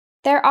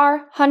There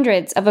are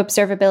hundreds of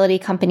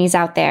observability companies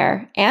out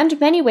there, and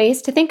many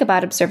ways to think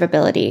about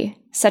observability,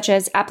 such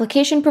as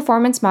application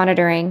performance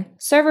monitoring,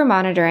 server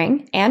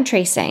monitoring, and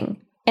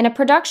tracing. In a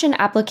production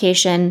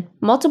application,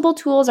 multiple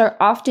tools are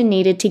often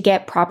needed to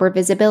get proper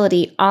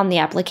visibility on the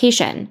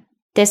application.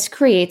 This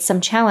creates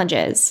some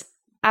challenges.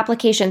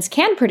 Applications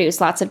can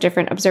produce lots of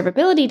different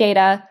observability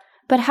data,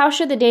 but how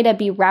should the data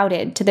be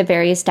routed to the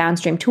various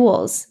downstream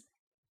tools?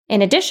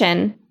 In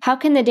addition, how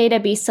can the data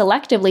be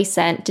selectively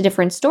sent to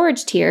different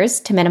storage tiers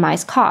to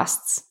minimize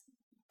costs?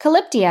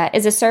 Calyptia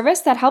is a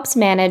service that helps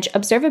manage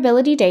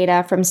observability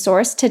data from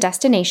source to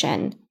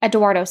destination.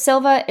 Eduardo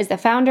Silva is the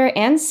founder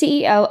and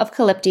CEO of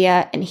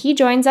Calyptia, and he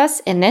joins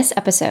us in this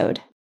episode.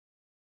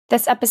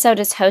 This episode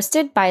is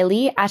hosted by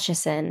Lee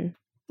Atchison.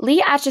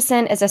 Lee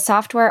Atchison is a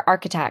software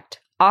architect,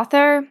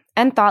 author,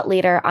 and thought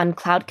leader on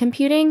cloud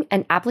computing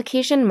and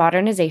application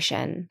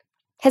modernization.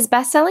 His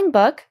best-selling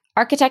book,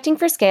 Architecting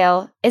for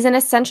Scale, is an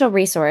essential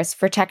resource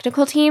for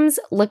technical teams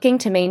looking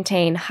to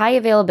maintain high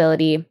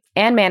availability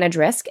and manage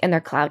risk in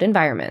their cloud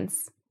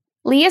environments.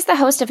 Lee is the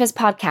host of his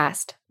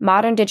podcast,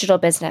 Modern Digital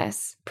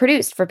Business,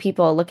 produced for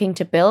people looking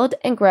to build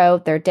and grow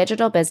their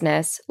digital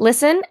business.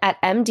 Listen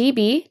at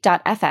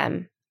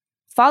mdb.fm.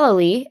 Follow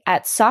Lee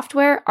at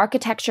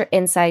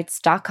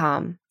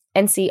softwarearchitectureinsights.com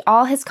and see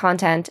all his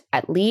content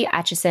at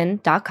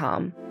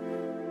leeatchison.com.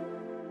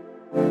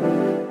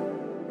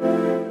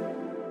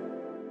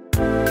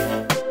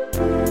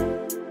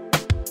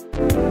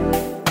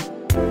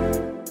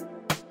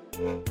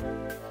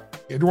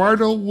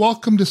 Eduardo,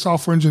 welcome to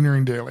Software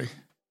Engineering Daily.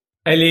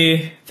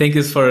 Eli, thank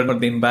you for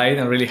the invite.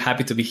 I'm really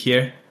happy to be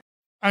here.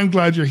 I'm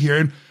glad you're here.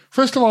 And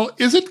first of all,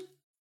 is it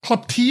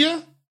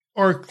Calyptia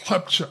or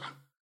Calyptia?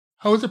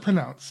 How is it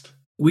pronounced?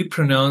 We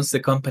pronounce the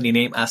company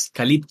name as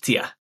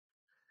Calyptia.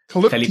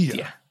 Calyptia.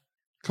 Yeah.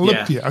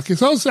 Okay,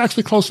 so it's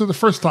actually closer the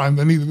first time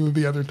than either of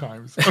the other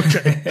times.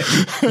 Okay.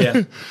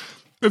 Yeah.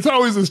 It's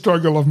always a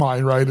struggle of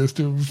mine, right, is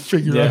to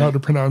figure out how to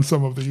pronounce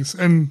some of these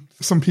and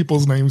some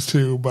people's names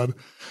too. But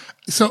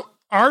so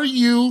are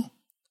you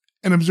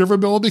an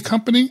observability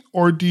company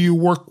or do you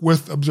work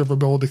with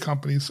observability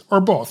companies or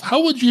both?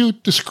 How would you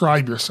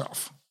describe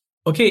yourself?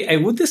 Okay, I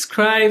would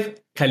describe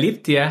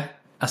Calyptia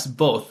as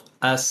both,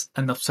 as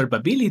an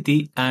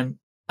observability and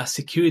a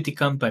security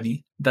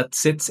company that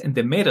sits in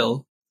the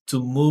middle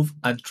to move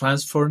and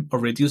transform or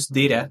reduce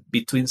data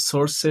between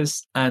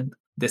sources and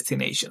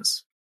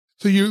destinations.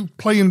 So you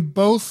play in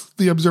both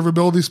the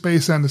observability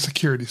space and the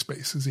security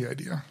space is the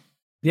idea.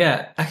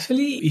 Yeah,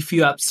 actually, if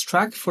you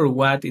abstract for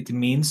what it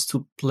means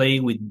to play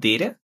with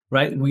data,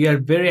 right, we are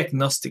very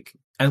agnostic.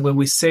 And when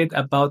we said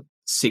about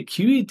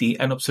security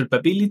and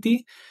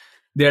observability,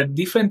 there are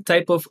different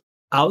type of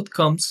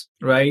outcomes,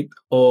 right,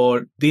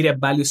 or data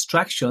value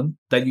extraction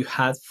that you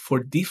have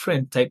for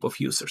different type of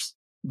users.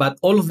 But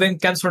all of them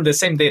comes from the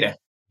same data.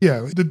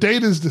 Yeah, the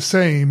data is the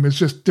same. It's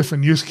just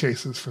different use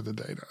cases for the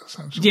data,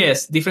 essentially.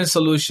 Yes, different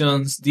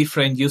solutions,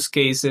 different use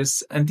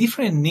cases, and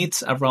different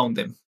needs around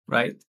them,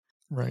 right?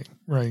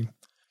 Right.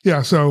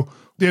 Yeah, so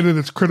data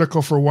that's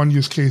critical for one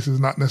use case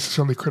is not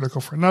necessarily critical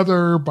for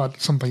another,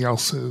 but something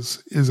else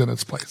is in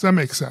its place. That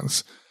makes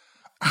sense.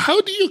 How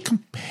do you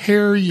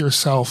compare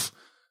yourself?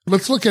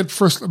 Let's look at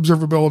first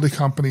observability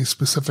companies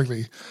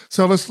specifically.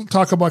 So let's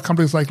talk about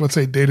companies like, let's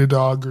say,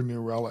 Datadog or New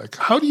Relic.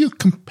 How do you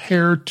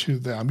compare to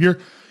them?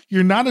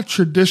 You're not a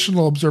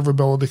traditional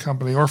observability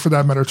company, or for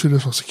that matter, a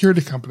traditional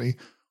security company.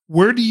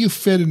 Where do you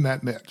fit in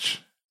that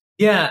niche?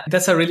 Yeah,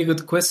 that's a really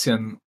good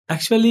question.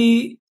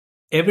 Actually,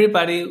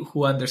 everybody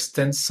who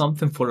understands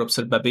something for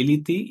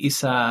observability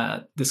is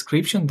a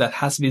description that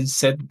has been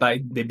set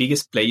by the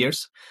biggest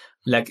players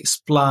like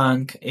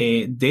Splunk,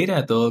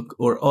 Datadog,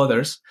 or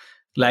others.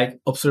 Like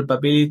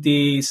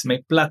observability is my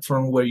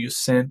platform where you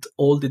send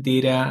all the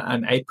data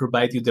and I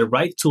provide you the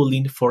right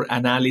tooling for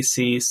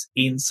analysis,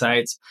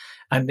 insights,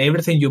 and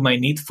everything you might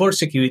need for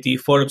security,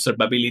 for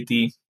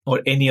observability,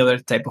 or any other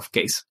type of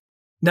case.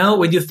 Now,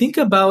 when you think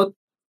about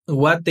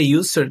what the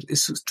user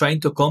is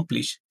trying to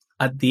accomplish,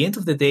 at the end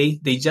of the day,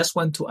 they just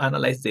want to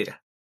analyze data,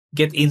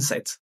 get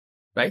insights,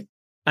 right?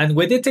 And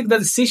when they take that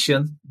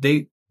decision,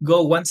 they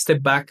go one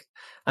step back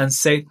and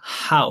say,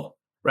 how,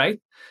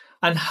 right?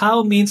 And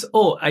how means,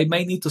 I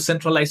might need to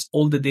centralize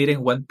all the data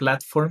in one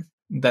platform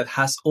that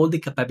has all the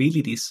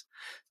capabilities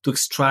to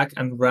extract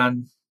and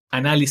run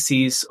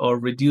analysis or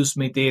reduce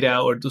my data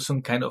or do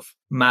some kind of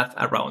math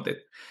around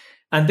it.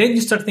 And then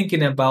you start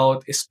thinking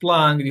about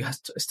Splunk, you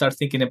have to start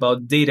thinking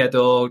about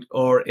Datadog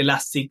or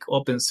Elastic,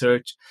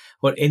 OpenSearch,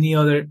 or any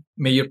other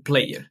major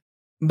player.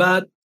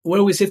 But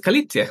where we sit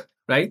Calyptia,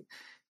 right?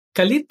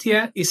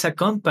 Calyptia is a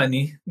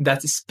company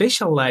that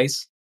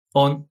specializes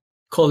on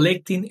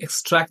collecting,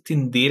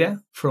 extracting data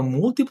from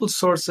multiple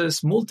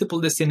sources, multiple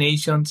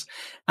destinations,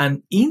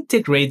 and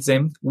integrate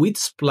them with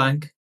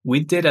Splunk,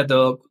 with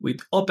Datadog, with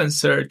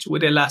OpenSearch,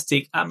 with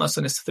Elastic,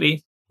 Amazon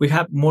S3. We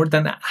have more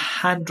than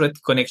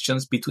 100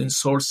 connections between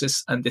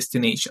sources and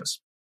destinations.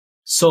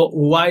 So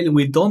while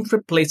we don't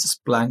replace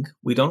Splunk,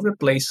 we don't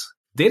replace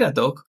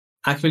Datadog,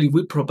 actually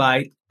we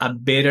provide a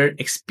better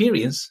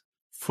experience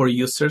for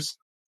users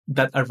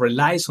that are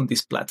relies on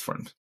this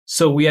platform.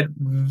 So we are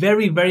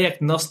very, very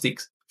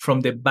agnostic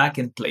from the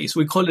backend place.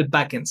 We call it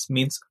backends,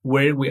 means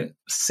where we're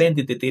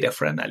sending the data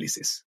for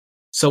analysis.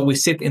 So we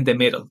sit in the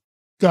middle.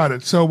 Got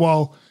it. So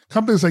while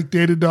companies like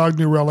Datadog,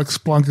 New Relic,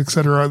 Splunk, et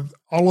cetera,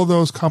 all of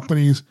those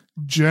companies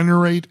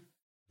generate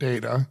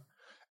data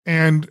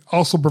and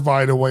also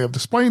provide a way of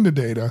displaying the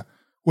data,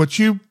 what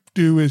you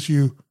do is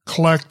you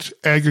collect,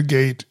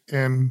 aggregate,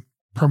 and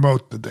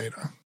promote the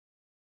data.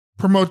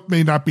 Promote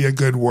may not be a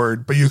good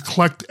word, but you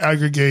collect,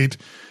 aggregate,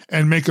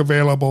 and make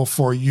available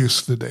for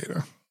use the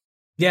data.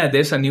 Yeah,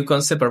 there's a new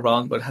concept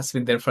around what has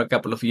been there for a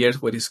couple of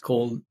years, what is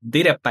called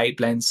data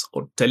pipelines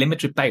or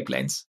telemetry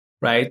pipelines,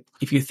 right?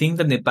 If you think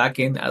that the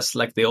backend as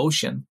like the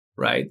ocean,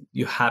 right?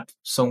 You have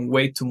some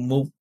way to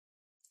move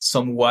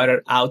some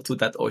water out to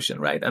that ocean,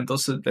 right? And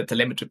those are the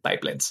telemetry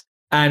pipelines.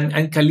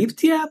 And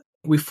Calyptia,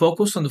 we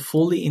focus on the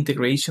fully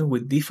integration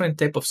with different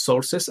type of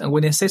sources. And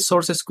when I say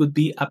sources, could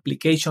be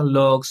application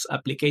logs,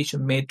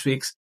 application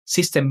metrics,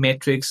 system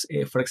metrics,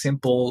 for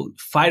example,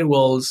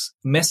 firewalls,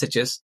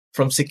 messages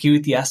from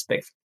security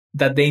aspect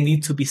that they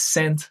need to be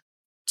sent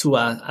to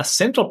a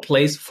central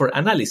place for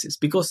analysis.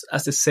 Because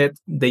as I said,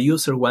 the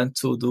user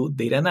wants to do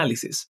data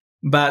analysis.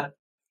 But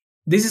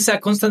this is a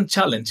constant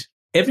challenge.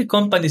 Every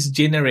company is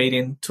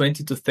generating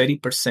 20 to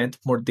 30%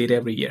 more data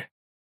every year.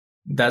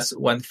 That's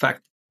one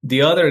fact.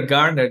 The other,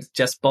 Gartner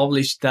just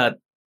published that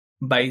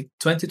by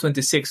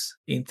 2026,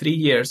 in 3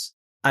 years,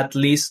 at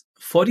least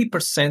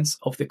 40%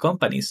 of the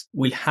companies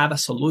will have a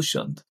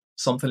solution,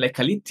 something like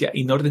Calyptia,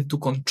 in order to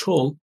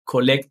control,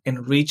 collect,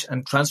 enrich,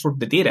 and transfer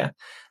the data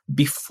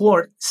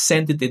before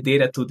sending the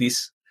data to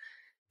these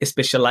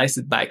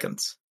specialized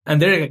backends.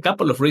 And there are a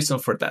couple of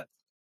reasons for that,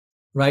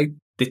 right?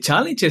 The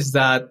challenges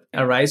that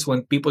arise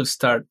when people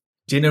start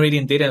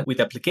generating data with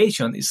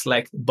application is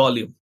like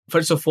volume.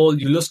 First of all,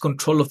 you lose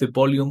control of the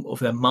volume of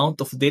the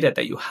amount of data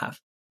that you have.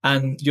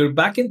 And your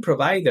backend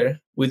provider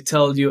will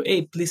tell you,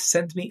 hey, please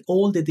send me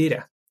all the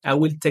data. I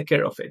will take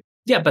care of it.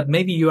 Yeah, but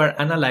maybe you are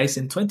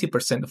analyzing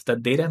 20% of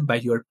that data,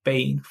 but you are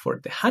paying for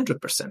the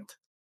 100%.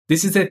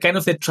 This is the kind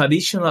of the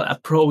traditional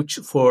approach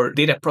for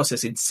data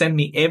processing. Send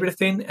me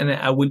everything and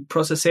I will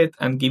process it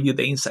and give you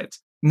the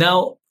insights.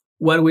 Now,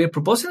 what we are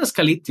proposing as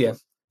Calyptia,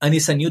 and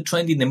it's a new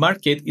trend in the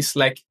market, is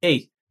like,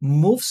 hey,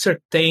 move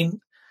certain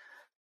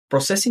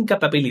processing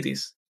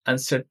capabilities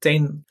and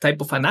certain type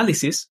of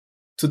analysis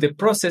to the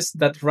process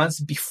that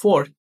runs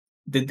before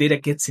the data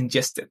gets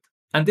ingested.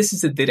 And this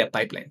is the data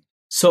pipeline.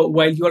 So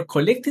while you are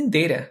collecting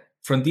data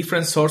from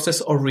different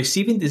sources or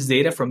receiving this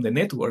data from the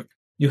network,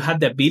 you have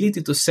the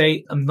ability to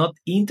say, I'm not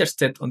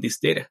interested on this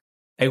data.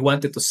 I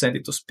wanted to send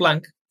it to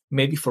Splunk,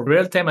 maybe for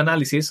real-time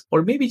analysis,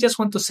 or maybe just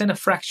want to send a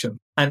fraction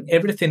and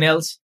everything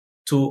else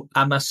to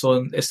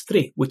Amazon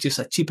S3, which is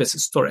a cheapest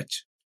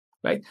storage,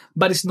 right?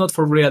 But it's not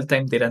for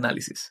real-time data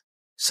analysis.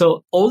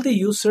 So all the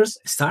users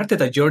started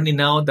a journey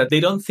now that they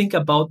don't think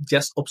about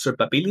just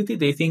observability.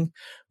 They think,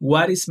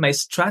 what is my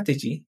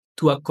strategy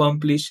to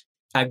accomplish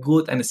a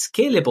good and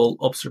scalable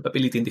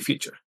observability in the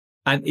future?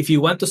 And if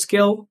you want to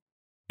scale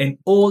in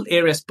all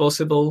areas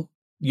possible,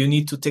 you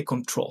need to take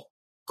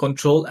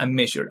control and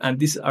measure. And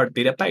these are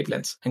data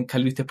pipelines. And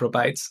Calyptia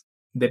provides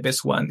the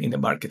best one in the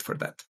market for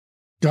that.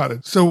 Got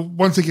it. So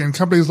once again,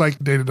 companies like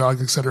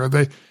Datadog, et cetera,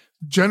 they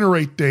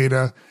generate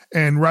data,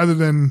 and rather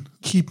than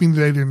keeping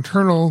the data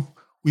internal,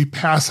 we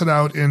pass it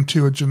out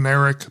into a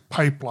generic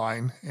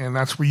pipeline, and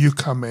that's where you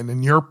come in.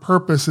 And your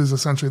purpose is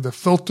essentially the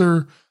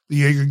filter,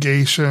 the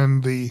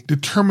aggregation, the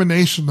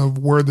determination of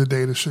where the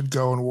data should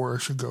go and where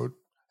it should go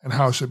and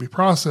how it should be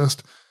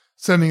processed,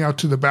 sending out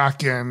to the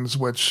backends,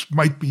 which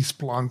might be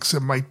Splunks,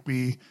 it might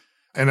be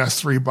an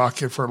S3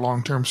 bucket for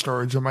long-term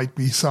storage, it might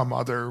be some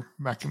other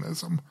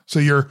mechanism. So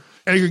you're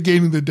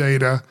aggregating the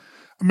data,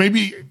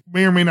 may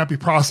or may not be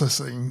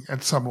processing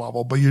at some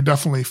level, but you're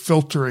definitely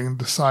filtering and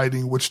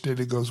deciding which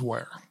data goes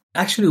where.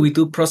 Actually, we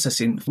do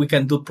processing. We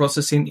can do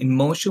processing in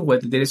motion where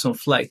the data is on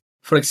flight.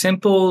 For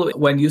example,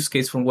 one use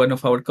case from one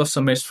of our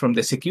customers from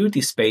the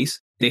security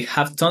space, they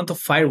have tons of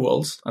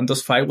firewalls, and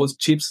those firewalls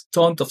chips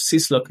tons of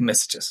syslog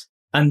messages.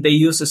 And they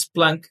use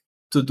Splunk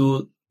to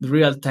do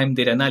real-time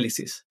data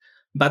analysis.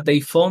 But they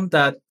found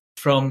that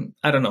from,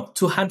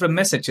 200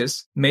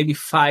 messages, maybe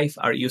 5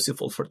 are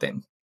useful for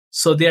them.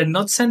 So they are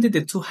not sending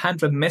the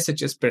 200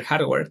 messages per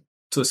hardware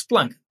to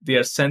Splunk. They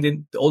are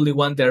sending the only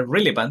one that are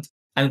relevant.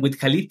 And with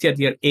Calyptia,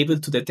 they are able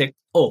to detect,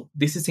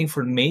 this is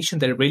information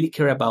that I really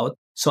care about.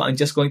 So I'm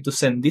just going to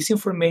send this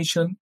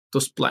information to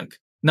Splunk.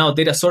 Now,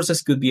 data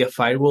sources could be a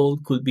firewall,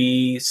 could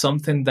be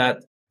something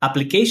that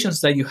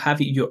applications that you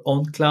have in your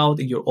own cloud,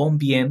 in your own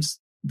VMs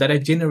that are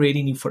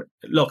generating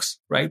logs,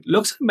 right?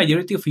 Logs are the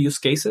majority of use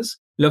cases.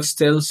 Logs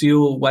tells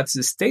you what's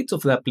the state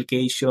of the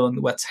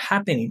application, what's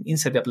happening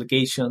inside the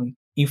application,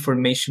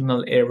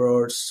 informational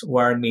errors,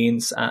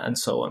 warnings, and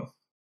so on.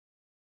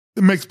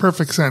 It makes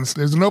perfect sense.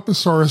 There's an open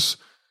source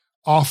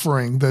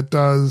offering that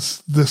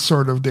does this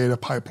sort of data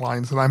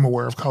pipelines that I'm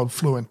aware of called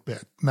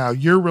FluentBit. Now,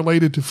 you're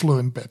related to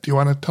FluentBit. Do you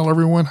want to tell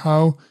everyone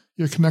how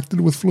you're connected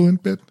with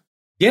FluentBit?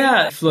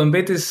 Yeah,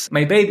 FluentBit is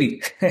my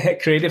baby. I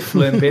created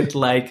FluentBit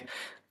like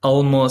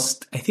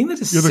almost, I think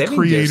that is You're the 7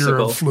 years creator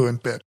ago. of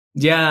FluentBit.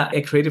 Yeah,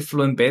 I created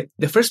FluentBit.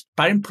 The first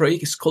parent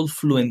project is called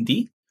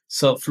FluentD.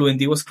 So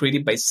FluentD was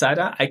created by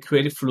Sarah. I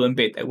created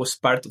FluentBit. I was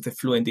part of the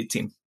FluentD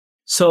team.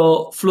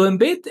 So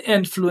FluentBit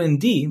and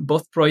FluentD,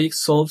 both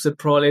projects solve the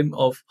problem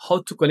of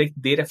how to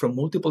collect data from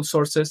multiple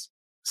sources,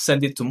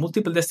 send it to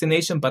multiple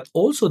destinations, but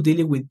also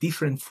dealing with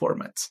different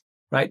formats,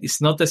 right?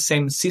 It's not the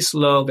same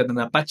syslog and an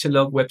Apache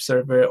log web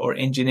server or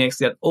Nginx.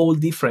 They're all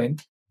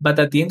different. But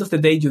at the end of the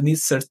day, you need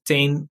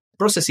certain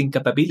processing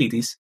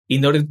capabilities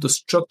in order to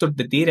structure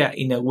the data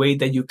in a way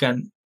that you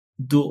can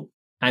do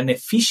an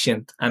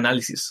efficient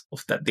analysis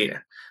of that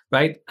data,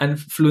 right? And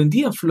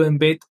FluentD and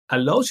FluentBit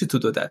allows you to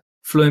do that.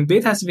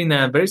 FluentBit has been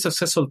a very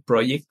successful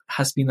project,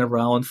 has been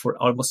around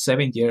for almost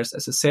 7 years,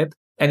 as I said.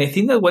 And I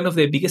think that one of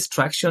the biggest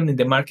traction in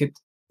the market,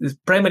 the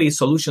primary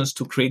solutions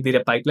to create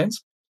data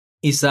pipelines,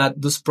 is that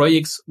those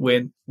projects,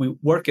 when we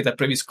work at a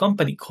previous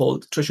company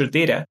called Treasure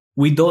Data,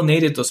 we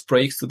donated those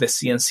projects to the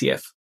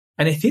CNCF.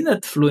 And I think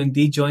that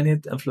FluentD joined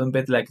it and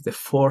FluentBit like the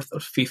 4th or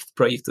 5th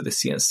project to the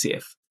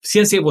CNCF.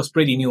 CNCF was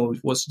pretty new.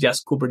 It was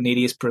just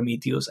Kubernetes,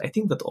 Prometheus. I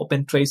think that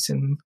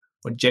OpenTracing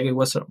or Jaeger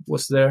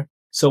was there.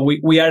 So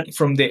we are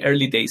from the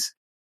early days.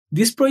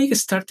 This project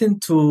is starting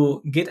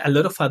to get a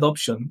lot of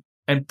adoption,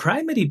 and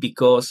primarily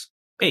because,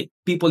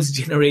 people is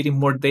generating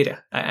more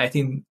data. I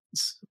think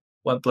it's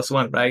 1 +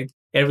 1, right?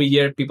 Every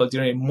year, people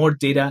generate more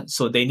data,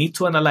 so they need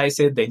to analyze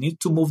it, they need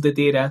to move the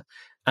data,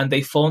 and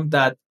they found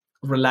that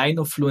relying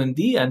on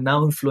FluentD and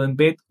now on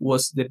FluentBit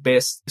was the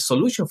best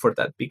solution for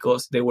that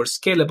because they were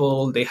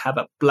scalable, they have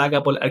a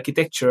pluggable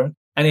architecture.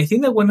 And I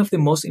think that one of the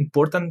most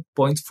important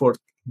points for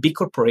big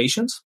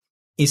corporations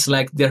is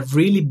like they're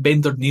really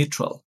vendor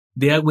neutral.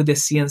 They are with the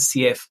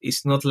CNCF.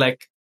 It's not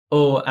like,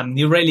 oh, I'm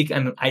New Relic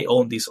and I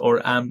own this,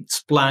 or I'm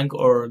Splunk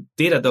or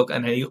Datadog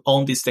and I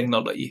own this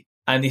technology.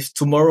 And if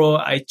tomorrow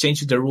I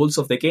change the rules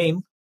of the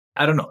game,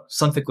 I don't know,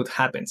 something could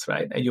happen,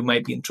 right? And you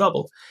might be in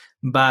trouble.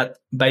 But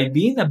by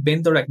being a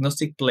vendor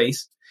agnostic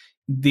place,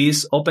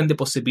 this opened the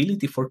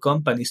possibility for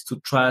companies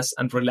to trust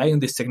and rely on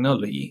this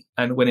technology.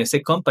 And when I say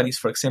companies,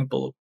 for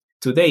example,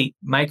 today,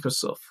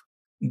 Microsoft,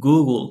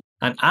 Google,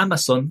 and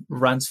Amazon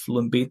runs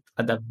FluentBit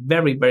at a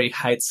very, very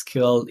high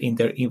scale in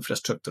their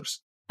infrastructures.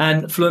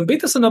 And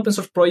FluentBit as an open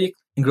source project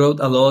grew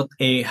a lot.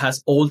 It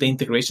has all the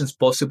integrations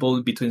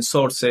possible between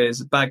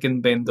sources,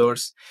 backend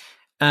vendors.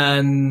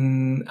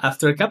 And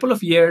after a couple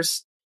of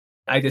years,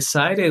 I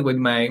decided with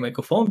my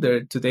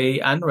co-founder today,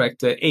 Anurag,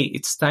 that,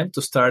 it's time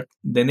to start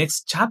the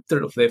next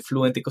chapter of the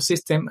Fluent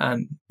ecosystem,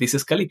 and this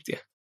is Calyptia.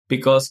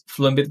 Because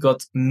FluentBit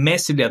got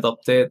massively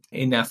adopted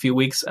in a few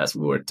weeks, as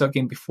we were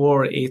talking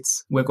before,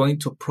 we're going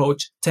to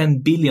approach 10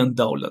 billion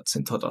downloads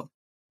in total,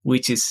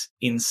 which is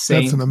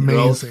insane. That's an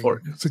amazing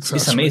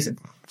success. It's amazing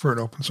for an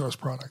open source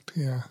product.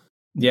 Yeah.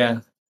 Yeah.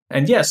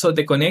 And yeah, so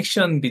the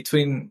connection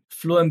between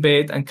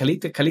FluentBit and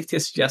Calyptia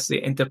is just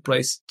the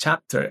enterprise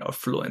chapter of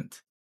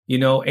Fluent. You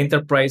know,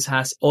 enterprise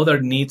has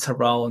other needs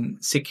around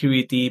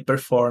security,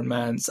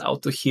 performance,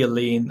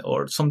 auto-healing,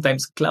 or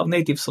sometimes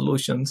cloud-native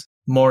solutions,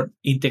 more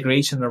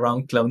integration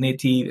around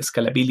cloud-native,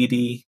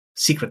 scalability,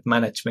 secret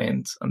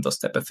management, and those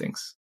type of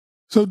things.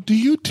 So do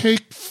you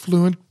take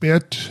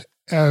FluentBit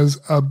as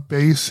a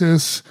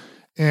basis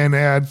and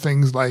add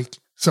things like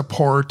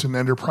support and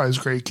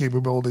enterprise-grade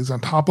capabilities on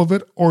top of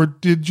it? Or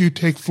did you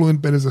take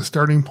FluentBit as a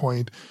starting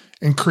point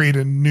and create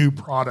a new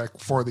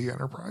product for the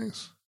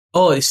enterprise?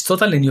 Oh, it's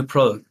totally new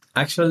product.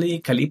 Actually,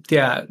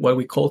 Calyptia, what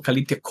we call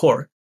Calyptia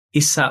Core,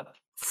 is a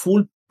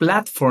full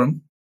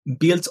platform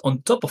built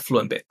on top of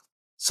FluentBit.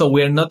 So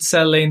we're not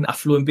selling a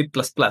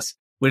FluentBit++.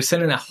 We're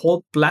selling a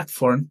whole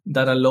platform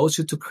that allows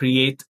you to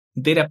create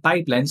data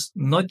pipelines,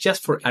 not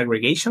just for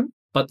aggregation,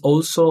 but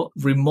also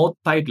remote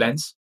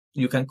pipelines.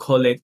 You can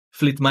call it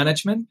fleet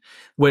management,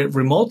 where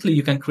remotely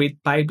you can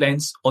create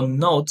pipelines on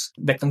nodes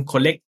that can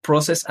collect,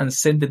 process, and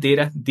send the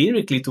data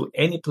directly to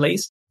any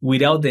place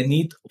without the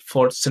need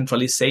for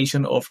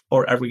centralization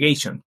or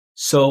aggregation.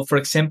 So, for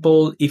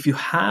example, if you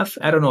have,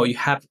 you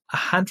have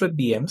 100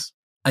 VMs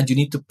and you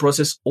need to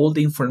process all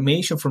the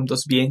information from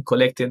those VMs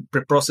collected,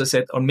 pre-process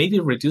it, or maybe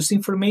reduce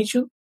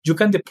information, you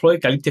can deploy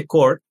Calyptia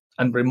Core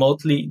and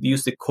remotely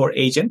use the core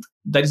agent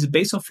that is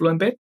based on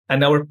FluentBit.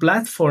 And our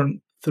platform,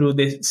 through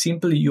the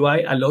simple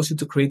UI, allows you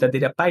to create a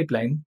data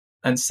pipeline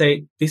and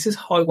say, this is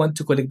how I want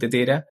to collect the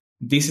data.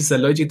 This is the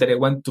logic that I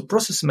want to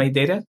process my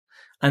data,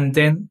 and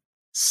then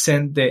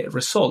send the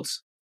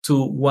results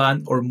to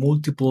one or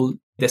multiple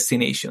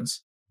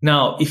destinations.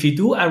 Now, if you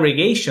do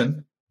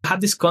aggregation, have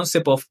this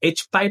concept of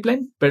edge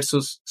pipeline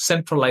versus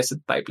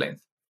centralized pipeline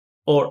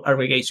or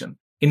aggregation.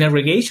 In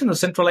aggregation or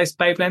centralized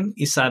pipeline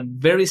is a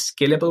very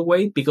scalable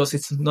way because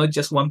it's not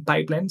just one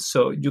pipeline.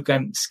 So you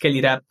can scale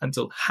it up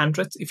until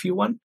hundreds if you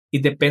want.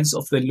 It depends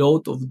on the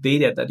load of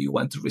data that you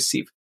want to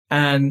receive.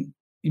 And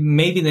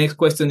maybe the next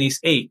question is,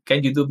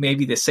 can you do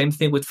maybe the same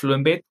thing with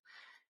FluentBit?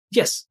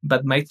 Yes,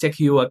 but might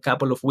take you a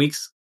couple of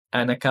weeks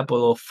and a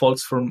couple of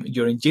folks from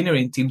your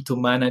engineering team to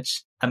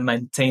manage and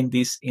maintain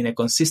this in a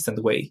consistent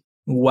way.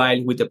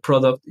 While with the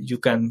product, you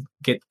can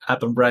get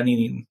up and running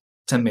in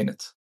 10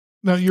 minutes.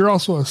 Now, you're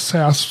also a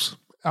SaaS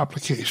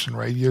application,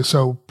 right?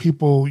 So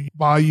people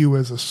buy you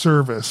as a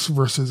service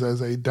versus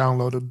as a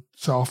downloaded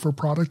software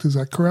product. Is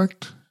that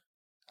correct?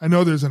 I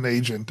know there's an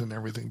agent and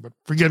everything, but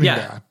forgetting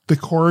that, the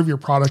core of your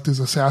product is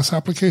a SaaS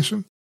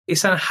application?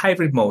 It's a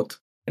hybrid mode.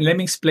 And let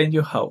me explain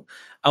you how.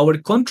 Our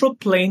control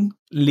plane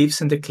lives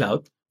in the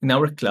cloud, in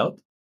our cloud,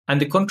 and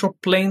the control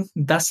plane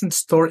doesn't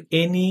store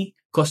any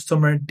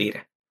customer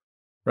data,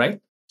 right?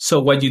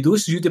 So what you do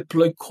is you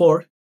deploy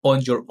core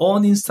on your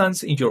own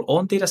instance, in your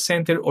own data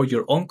center, or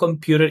your own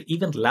computer,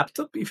 even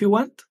laptop if you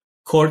want.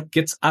 Core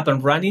gets up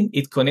and running.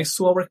 It connects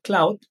to our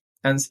cloud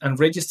and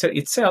register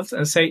itself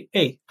and say,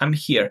 hey, I'm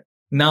here.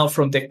 Now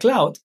from the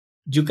cloud,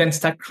 you can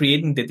start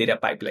creating the data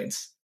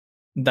pipelines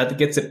that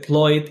gets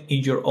deployed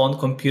in your own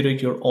computer,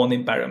 your own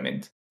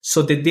environment.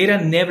 So the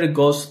data never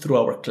goes through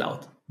our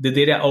cloud. The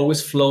data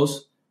always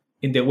flows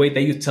in the way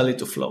that you tell it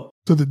to flow.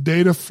 So the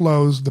data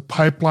flows, the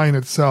pipeline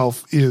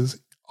itself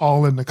is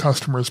all in the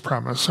customer's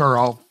premise or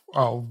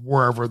all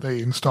wherever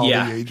they install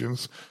the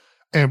agents.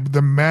 And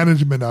the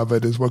management of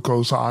it is what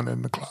goes on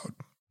in the cloud.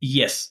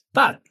 Yes,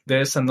 but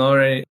there's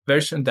another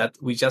version that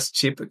we just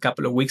shipped a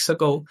couple of weeks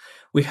ago.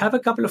 We have a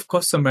couple of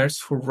customers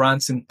who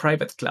runs in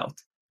private cloud,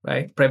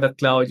 right? Private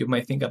cloud, you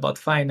might think about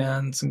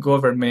finance,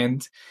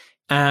 government,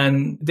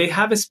 and they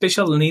have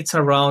special needs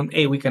around,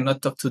 hey, we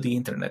cannot talk to the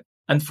internet.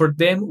 And for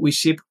them, we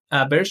ship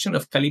a version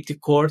of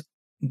Calyptic Core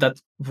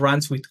that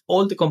runs with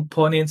all the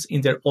components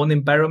in their own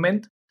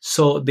environment,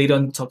 so they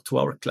don't talk to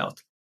our cloud.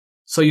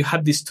 So you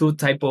have these two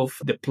type of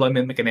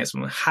deployment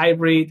mechanism,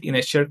 hybrid in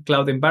a shared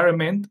cloud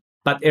environment,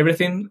 but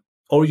everything,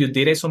 all your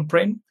data is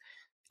on-prem,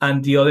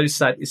 and the other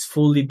side is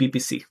fully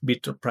VPC,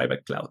 virtual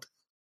private cloud.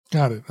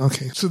 Got it.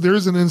 Okay. So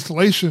there's an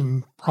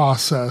installation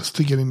process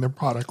to getting the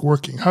product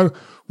working.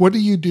 What do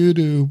you do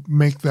to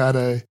make that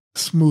a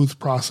smooth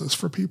process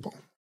for people?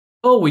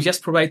 Oh, we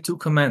just provide two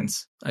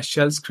commands, a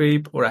shell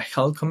script or a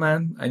help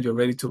command, and you're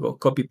ready to go.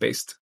 Copy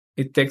paste.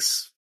 It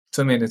takes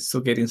 2 minutes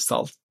to get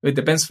installed. It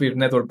depends on your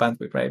network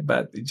bandwidth, right?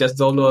 But just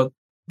download,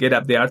 get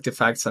up the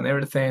artifacts and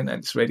everything, and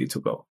it's ready to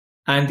go.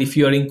 And if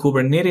you're in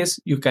Kubernetes,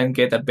 you can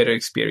get a better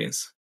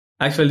experience.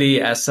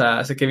 Actually, as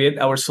a caveat,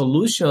 our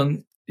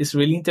solution is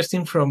really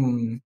interesting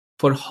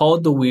for how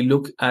do we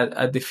look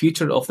at the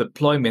future of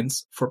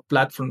deployments for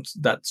platforms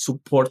that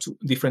support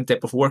different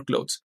type of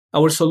workloads.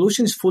 Our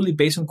solution is fully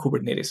based on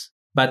Kubernetes.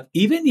 But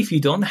even if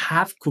you don't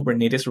have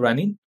Kubernetes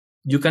running,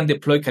 you can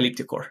deploy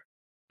Calyptic Core.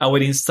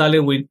 Our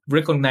installer will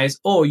recognize,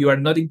 oh, you are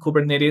not in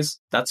Kubernetes.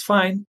 That's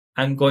fine.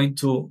 I'm going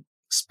to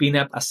spin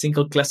up a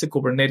single cluster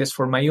Kubernetes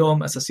for my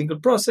own as a single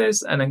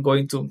process, and I'm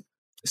going to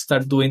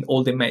start doing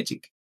all the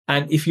magic.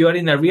 And if you are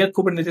in a real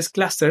Kubernetes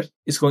cluster,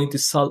 it's going to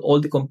solve all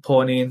the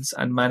components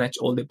and manage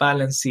all the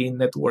balancing,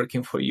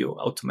 networking for you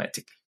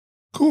automatically.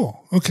 Cool.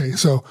 Okay.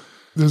 So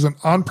there's an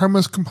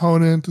on-premise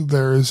component.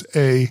 There's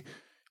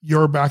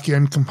your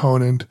back-end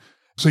component.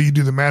 So you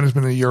do the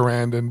management of your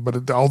end,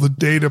 but all the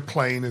data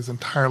plane is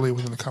entirely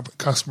within the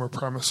customer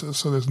premises.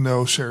 So there's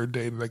no shared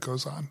data that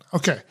goes on.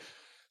 Okay.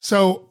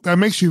 So that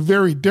makes you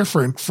very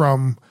different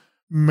from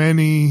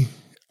many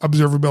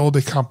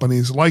observability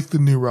companies like the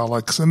New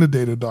Relics and the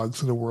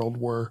Datadogs of the world,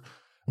 where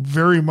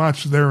very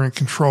much they're in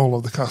control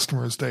of the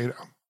customer's data.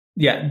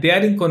 Yeah, they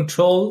are in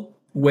control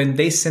when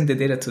they send the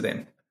data to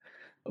them.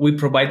 We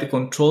provide the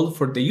control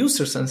for the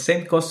users and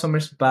send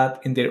customers,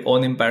 but in their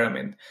own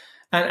environment.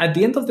 And at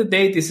the end of the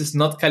day, this is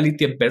not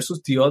Calyptic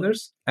versus the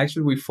others.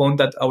 Actually, we found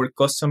that our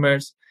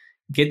customers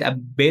get a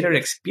better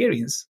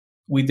experience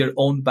with their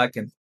own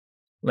backend,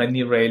 like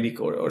New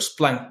Relic or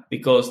Splunk,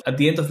 because at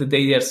the end of the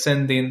day, they are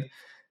sending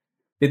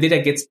the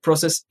data gets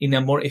processed in a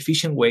more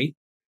efficient way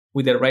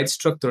with the right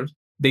structure.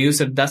 The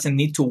user doesn't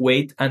need to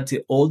wait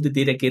until all the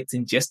data gets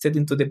ingested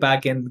into the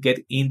backend,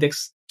 get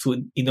indexed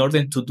in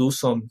order to do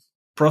some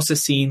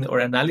processing or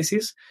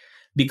analysis,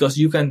 because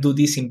you can do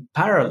this in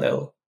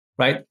parallel,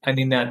 right? And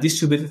in a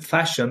distributed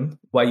fashion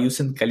while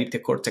using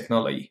Calyptic Core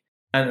technology.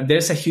 And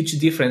there's a huge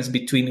difference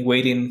between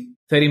waiting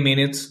 30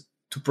 minutes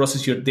to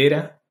process your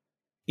data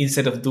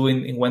instead of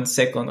doing in 1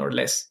 second or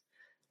less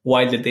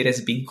while the data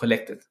is being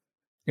collected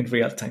in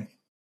real time.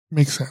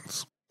 Makes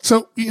sense.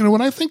 So,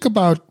 when I think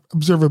about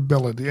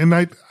observability, and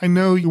I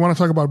know you want to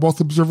talk about both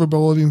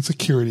observability and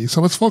security. So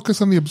let's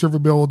focus on the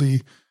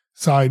observability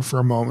side for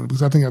a moment,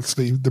 because I think that's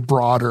the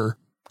broader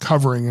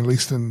covering, at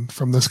least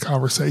from this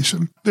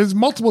conversation. There's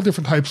multiple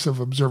different types of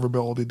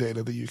observability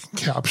data that you can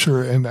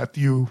capture and that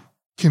you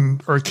can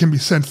be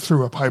sent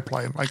through a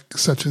pipeline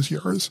such as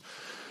yours.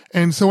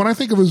 And so when I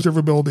think of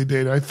observability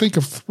data, I think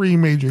of three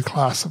major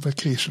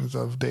classifications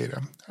of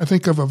data. I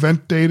think of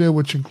event data,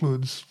 which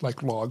includes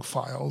log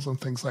files and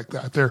things like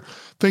that. They're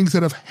things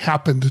that have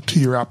happened to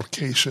your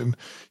application.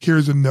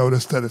 Here's a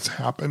notice that it's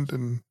happened,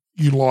 and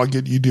you log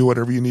it, you do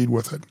whatever you need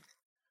with it.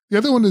 The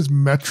other one is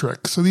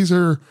metrics. So these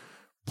are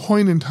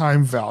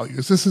point-in-time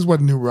values. This is what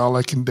New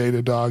Relic and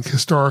Datadog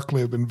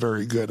historically have been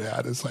very good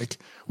at. It's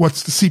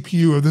what's the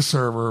CPU of the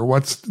server?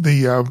 What's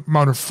the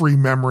amount of free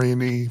memory in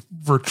the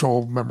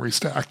virtual memory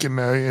stack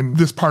in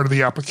this part of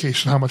the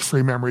application? How much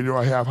free memory do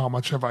I have? How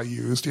much have I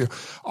used?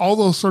 All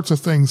those sorts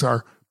of things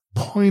are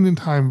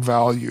point-in-time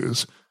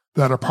values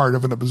that are part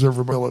of an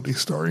observability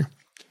story.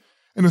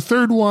 And the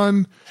third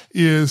one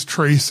is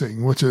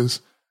tracing, which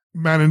is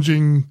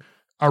managing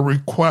a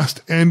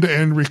request,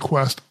 end-to-end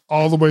request,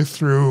 all the way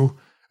through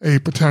a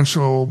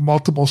potential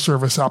multiple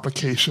service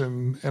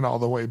application and all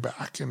the way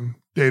back, and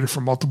data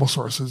from multiple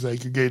sources,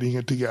 aggregating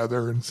it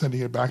together and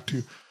sending it back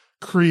to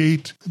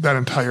create that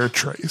entire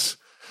trace.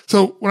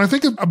 So when I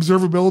think of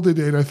observability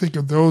data, I think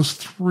of those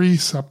three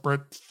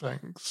separate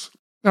things.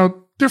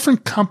 Now,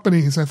 different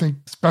companies, I think,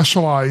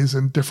 specialize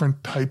in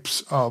different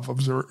types of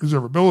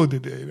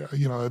observability data.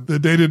 The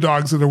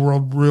Datadogs of the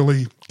world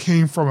really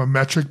came from a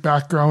metric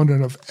background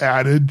and have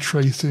added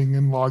tracing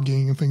and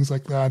logging and things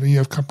like that. And you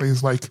have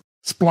companies like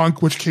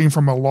Splunk, which came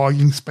from a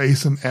logging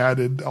space and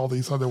added all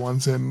these other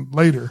ones in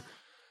later.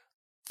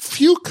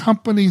 Few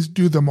companies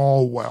do them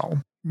all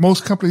well.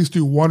 Most companies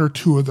do one or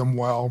two of them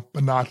well,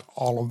 but not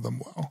all of them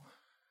well.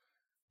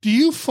 Do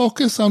you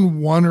focus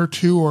on one or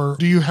two, or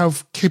do you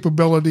have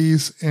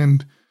capabilities,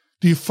 and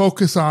do you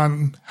focus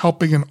on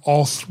helping in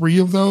all three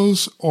of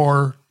those,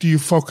 or do you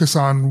focus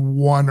on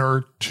one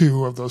or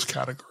two of those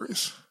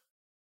categories?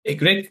 A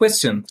great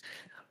question.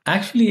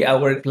 Actually,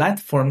 our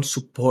platform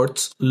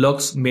supports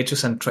logs,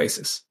 metrics, and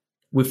traces.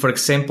 For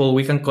example,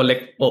 we can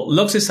collect,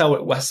 logs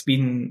has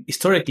been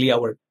historically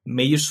our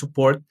major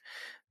support,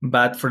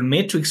 but for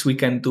metrics, we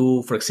can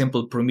do, for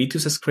example,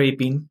 Prometheus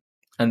scraping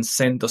and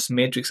send those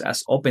metrics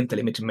as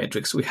OpenTelemetry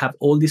metrics. We have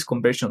all these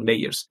conversion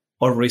layers,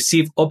 or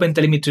receive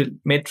OpenTelemetry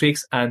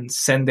metrics and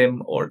send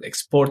them or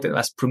export them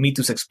as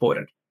Prometheus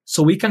exporter.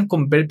 So we can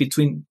convert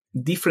between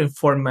different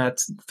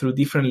formats through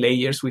different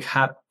layers. We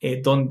have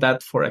done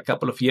that for a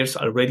couple of years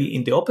already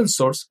in the open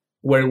source,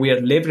 where we are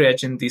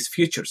leveraging these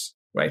features,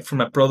 right,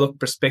 from a product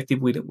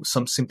perspective with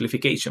some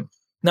simplification.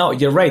 Now,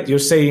 you're right. You're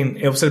saying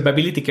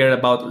observability cares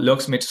about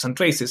logs, metrics, and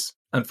traces.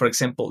 And for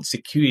example,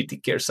 security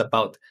cares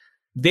about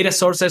data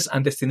sources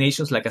and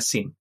destinations like a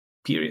SIEM,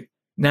 period.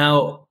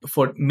 Now,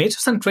 for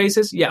metrics and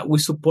traces, we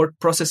support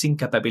processing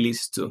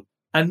capabilities too.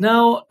 And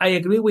now I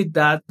agree with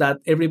that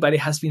everybody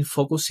has been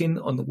focusing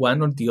on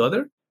one or the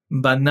other.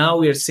 But now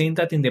we are seeing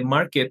that in the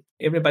market,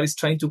 everybody's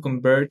trying to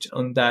converge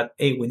on that,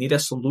 hey, we need a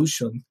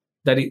solution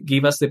that it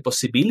give us the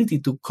possibility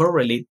to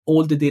correlate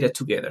all the data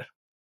together.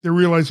 They're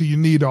realizing you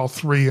need all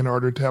three in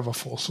order to have a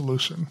full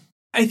solution.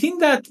 I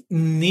think that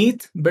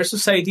need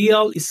versus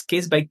ideal is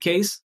case by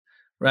case,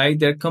 right?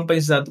 There are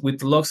companies that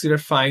with logs they're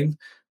fine,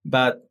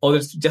 but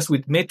others just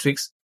with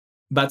metrics.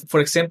 But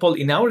for example,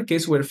 in our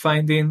case, we're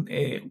finding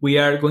we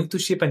are going to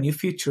ship a new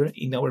feature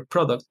in our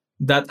product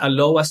that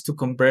allow us to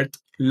convert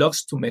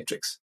logs to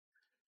metrics,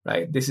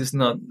 right?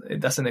 It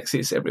doesn't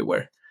exist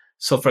everywhere.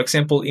 So for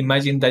example,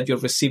 imagine that you're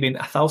receiving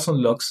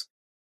 1,000 logs,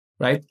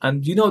 right?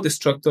 And you know the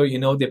structure, you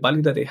know the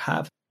value that they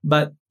have,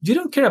 but you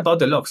don't care about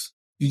the logs.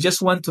 You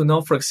just want to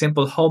know, for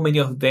example, how many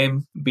of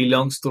them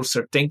belongs to a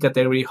certain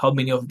category, how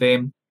many of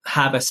them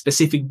have a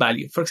specific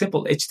value. For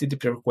example,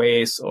 HTTP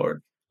requests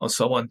or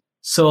so on.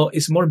 So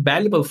it's more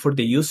valuable for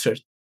the user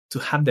to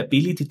have the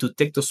ability to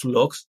take those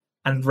logs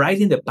and right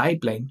in the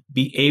pipeline,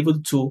 be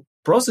able to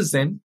process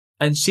them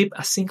and ship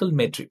a single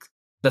metric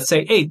that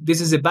say, hey,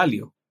 this is the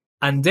value.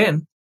 And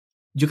then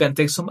you can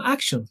take some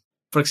action.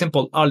 For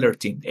example,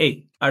 alerting.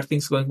 Hey, are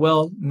things going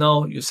well?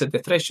 No, you set the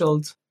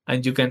threshold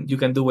and you can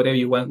do whatever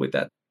you want with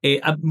that.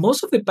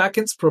 Most of the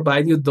backends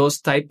provide you those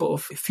type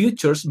of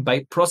features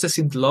by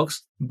processing the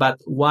logs, but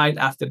while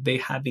after they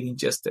have been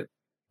ingested.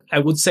 I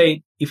would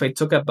say if I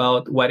talk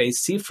about what I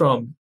see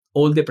from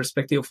all the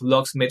perspective of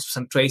logs, metrics,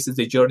 and traces,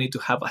 the journey to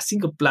have a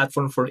single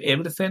platform for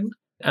everything,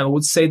 I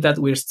would say that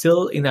we're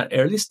still in an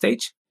early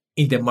stage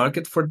in the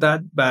market for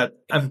that. But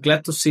I'm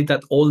glad to see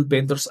that all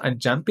vendors are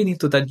jumping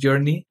into that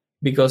journey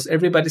because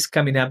everybody's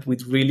coming up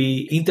with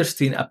really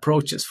interesting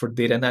approaches for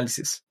data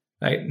analysis.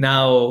 Right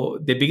now,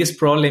 the biggest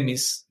problem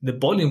is the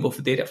volume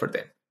of data for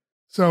them.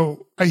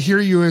 So I hear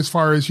you as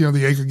far as,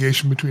 the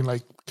aggregation between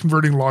like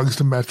converting logs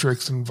to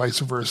metrics and vice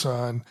versa.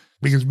 And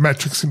because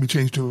metrics can be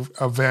changed to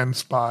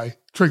events by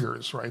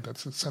triggers, right?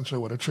 That's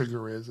essentially what a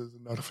trigger is a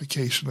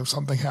notification of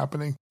something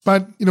happening.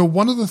 But,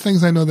 one of the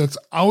things I know that's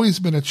always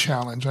been a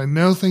challenge, I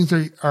know things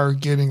are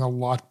getting a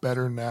lot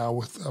better now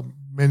with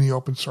many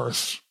open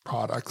source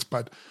products,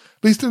 but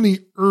at least in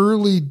the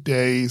early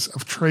days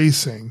of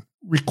tracing,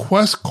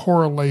 request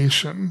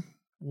correlation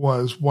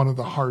was one of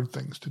the hard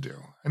things to do.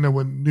 I know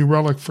when New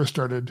Relic first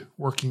started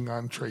working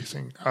on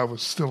tracing, I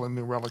was still in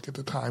New Relic at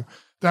the time.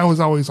 That was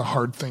always a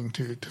hard thing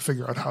to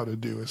figure out how to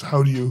do, is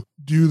how do you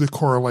do the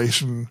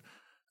correlation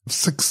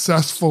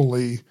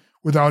successfully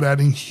without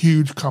adding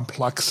huge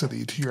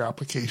complexity to your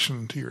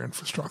application, to your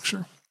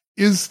infrastructure.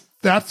 Is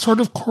that sort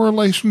of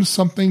correlation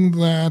something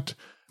that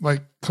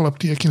like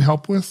Calyptia can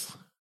help with?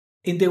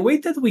 In the way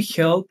that we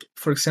help,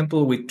 for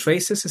example, with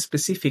traces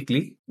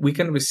specifically, we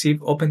can receive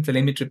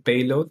OpenTelemetry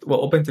payload.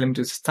 Well, OpenTelemetry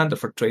is standard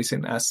for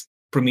tracing as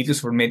Prometheus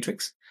for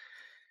metrics,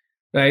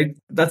 right?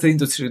 That's the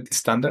industry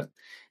standard.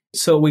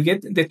 So we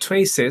get the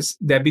traces.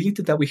 The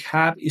ability that we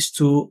have is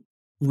to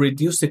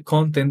reduce the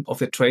content of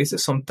the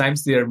traces.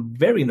 Sometimes they are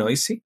very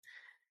noisy.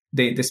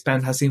 the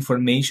span has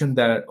information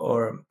that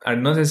are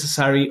not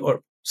necessary,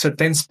 or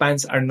certain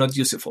spans are not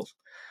useful.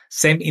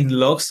 Same in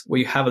logs,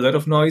 where you have a lot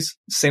of noise.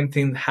 Same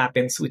thing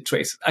happens with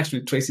traces.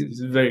 Actually, traces is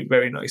very,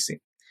 very noisy.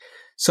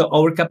 So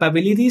our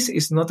capabilities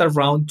is not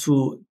around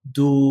to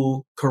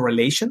do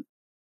correlation.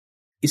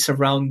 It's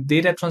around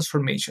data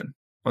transformation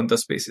on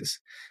those bases.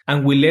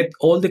 And we let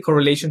all the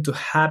correlation to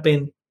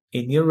happen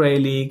in New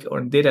Relic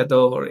or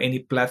Datadog or any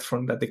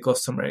platform that the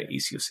customer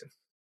is using.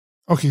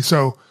 Okay,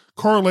 so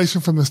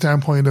correlation from the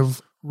standpoint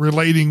of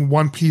relating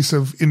one piece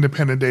of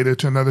independent data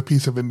to another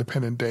piece of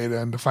independent data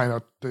and to find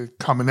out the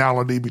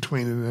commonality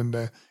between it and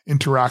the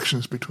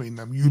interactions between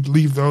them. You'd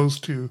leave those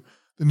to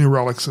the New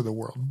Relics of the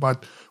world.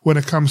 But when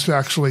it comes to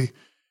actually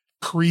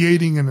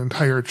creating an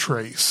entire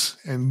trace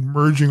and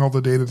merging all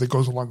the data that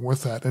goes along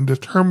with that and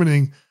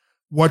determining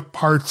what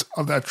parts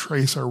of that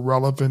trace are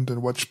relevant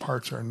and which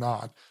parts are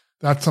not,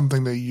 that's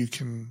something that you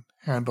can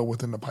handle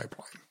within the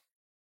pipeline.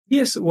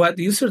 Yes, what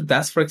the user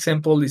does, for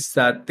example, is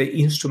that they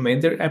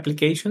instrument their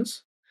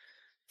applications.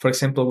 For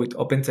example, with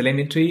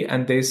OpenTelemetry,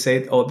 and they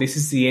said, oh, this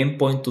is the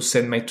endpoint to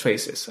send my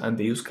traces. And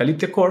they use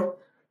Calypso Core.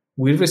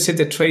 We reset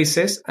the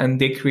traces, and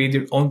they create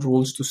their own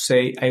rules to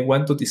say, I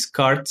want to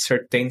discard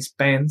certain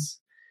spans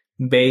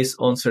based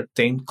on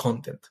certain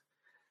content.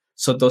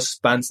 So those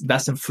spans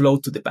doesn't flow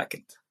to the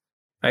backend,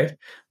 right?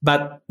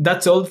 But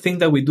that's all thing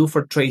that we do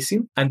for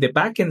tracing. And the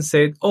backend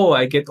said, oh,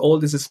 I get all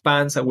these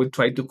spans. I will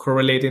try to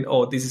correlate it.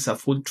 Oh, this is a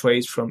full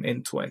trace from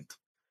end to end.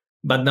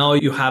 But now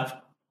you have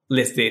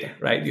less data,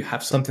 right? You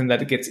have something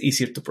that gets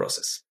easier to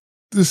process.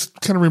 This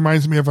kind of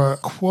reminds me of a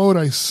quote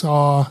I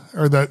saw,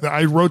 or that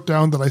I wrote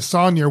down that I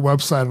saw on your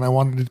website and I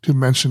wanted to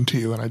mention to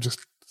you, and I just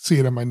see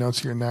it in my notes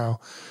here now.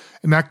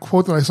 And that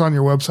quote that I saw on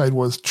your website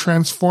was,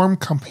 transform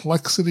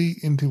complexity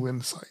into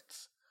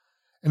insights.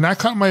 And that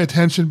caught my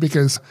attention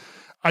because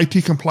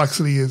IT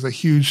complexity is a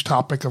huge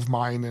topic of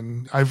mine.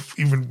 And I've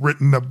even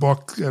written a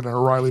book, an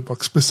O'Reilly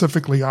book,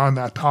 specifically on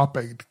that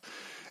topic.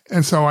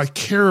 And so I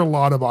care a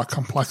lot about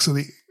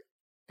complexity.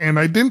 And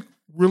I didn't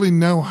really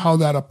know how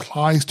that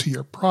applies to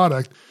your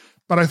product,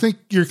 but I think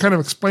you're kind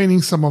of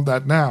explaining some of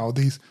that now.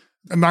 These,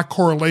 not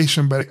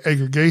correlation, but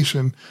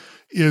aggregation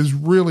is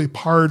really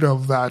part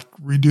of that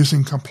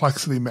reducing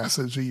complexity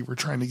message that you were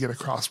trying to get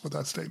across with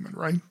that statement,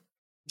 right?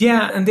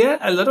 Yeah, and there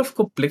are a lot of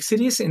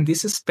complexities in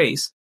this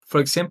space.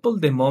 For example,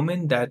 the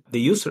moment that the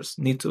users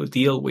need to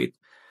deal with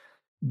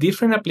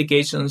different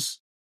applications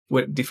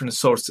with different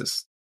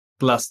sources,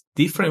 plus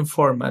different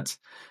formats,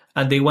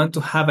 and they want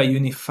to have a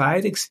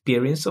unified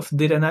experience of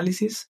data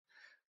analysis,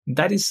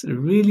 that is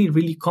really,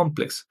 really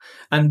complex.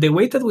 And the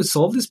way that we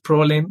solve this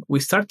problem, we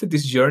started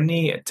this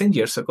journey 10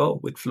 years ago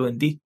with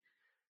FluentD,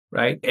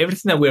 right?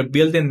 Everything that we're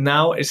building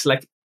now is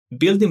like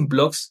building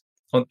blocks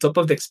on top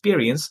of the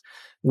experience,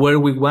 where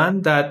we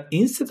want that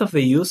instead of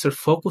the user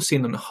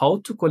focusing on how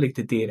to collect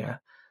the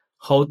data,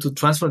 how to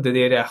transfer the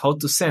data, how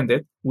to send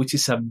it, which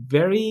is a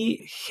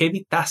very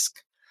heavy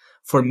task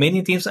for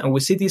many teams. And we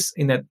see this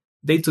in a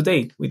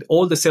day-to-day with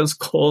all the sales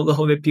calls,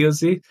 all the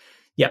POC.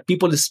 Yeah,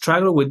 people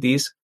struggle with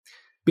this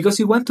because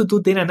you want to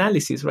do data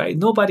analysis, right?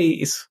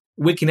 Nobody is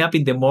waking up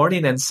in the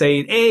morning and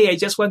saying, hey, I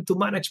just want to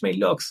manage my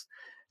logs.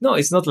 No,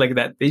 it's not like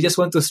that. They just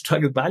want to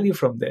extract value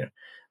from there.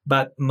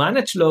 But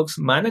manage logs,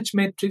 manage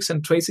metrics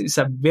and traces is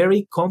a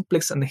very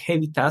complex and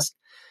heavy task,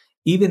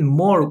 even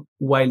more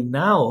while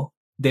now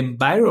the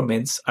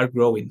environments are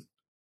growing,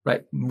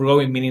 right?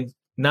 Growing meaning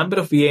number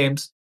of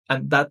VMs.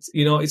 And that's,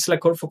 it's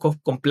like also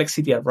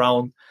complexity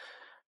around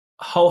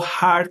how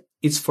hard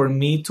it's for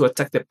me to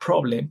attack the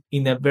problem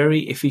in a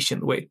very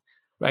efficient way,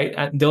 right?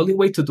 And the only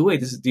way to do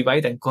it is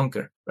divide and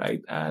conquer,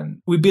 right?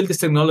 And we build this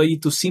technology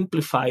to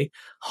simplify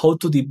how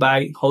to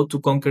divide, how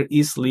to conquer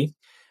easily,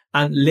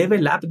 and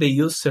level up the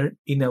user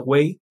in a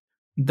way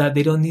that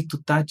they don't need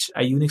to touch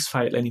a Unix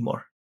file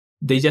anymore.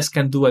 They just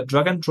can do a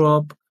drag and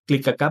drop,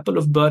 click a couple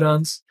of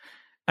buttons,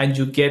 and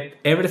you get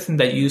everything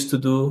that you used to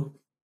do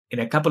in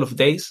a couple of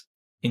days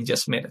in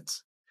just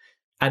minutes.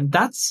 And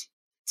that's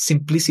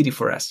simplicity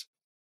for us.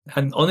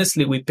 And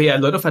honestly, we pay a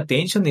lot of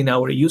attention in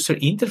our user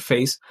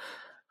interface,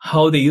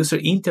 how the user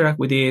interact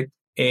with it.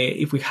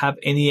 If we have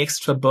any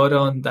extra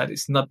button that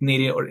is not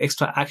needed or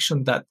extra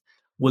action that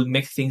will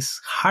make things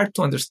hard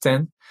to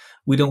understand,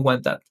 we don't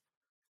want that,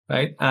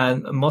 right?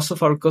 And most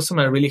of our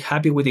customers are really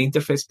happy with the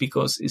interface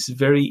because it's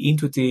very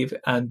intuitive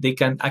and they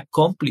can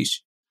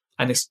accomplish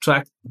and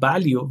extract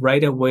value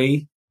right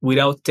away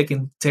without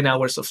taking 10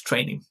 hours of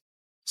training.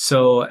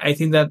 So I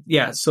think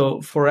that,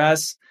 so for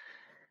us,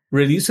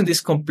 reducing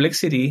this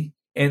complexity,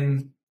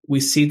 and we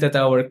see that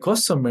our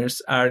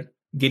customers are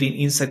getting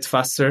insights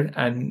faster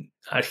and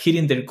are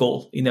hitting their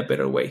goal in a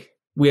better way.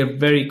 We are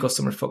very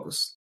customer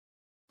focused.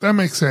 That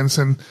makes sense.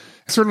 And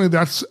certainly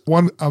that's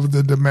one of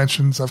the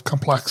dimensions of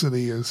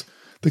complexity, is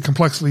the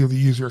complexity of the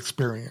user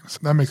experience.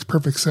 That makes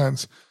perfect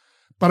sense.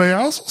 But I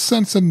also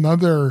sense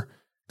another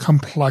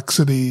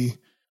complexity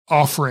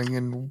offering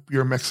in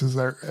your mixes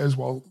there as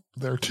well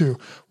there too.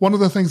 One of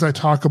the things I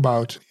talk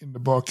about in the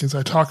book is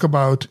I talk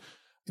about,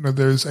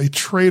 there's a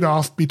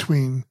trade-off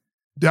between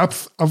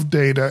depth of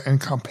data and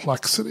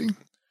complexity.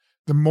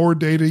 The more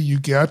data you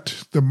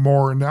get, the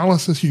more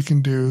analysis you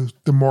can do,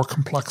 the more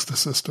complex the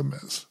system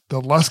is. The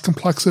less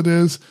complex it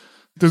is,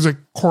 there's a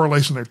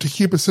correlation there. To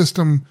keep a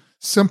system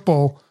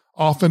simple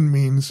often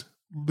means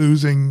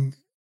losing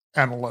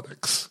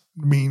analytics,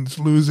 means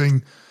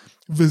losing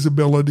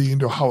visibility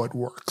into how it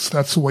works.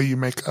 That's the way you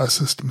make a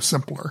system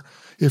simpler.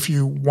 If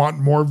you want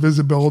more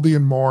visibility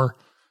and more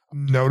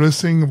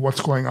noticing of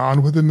what's going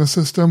on within the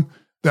system,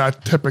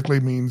 that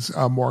typically means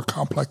a more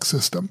complex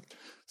system.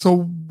 So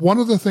one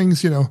of the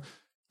things,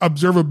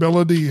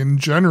 observability in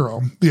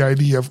general, the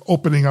idea of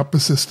opening up a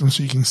system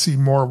so you can see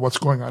more of what's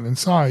going on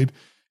inside,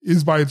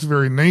 is by its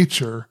very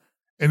nature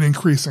an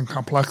increase in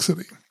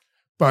complexity.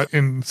 But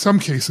in some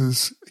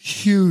cases,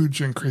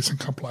 huge increase in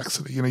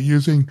complexity.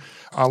 Using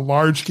a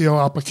large-scale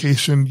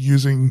application,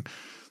 using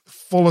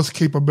fullest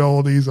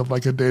capabilities of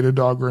like a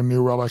Datadog or a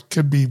New Relic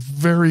could be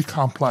very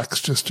complex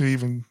just to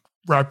even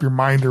wrap your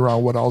mind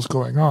around what else is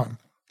going on.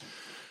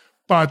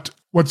 But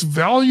what's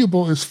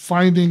valuable is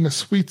finding a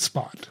sweet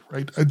spot,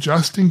 right?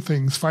 Adjusting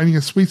things, finding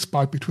a sweet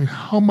spot between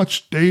how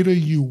much data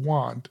you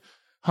want,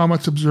 how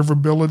much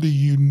observability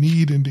you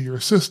need into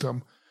your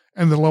system,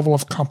 and the level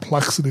of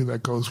complexity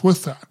that goes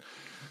with that.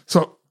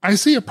 So I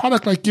see a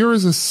product like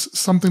yours as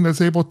something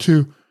that's able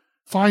to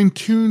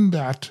fine-tune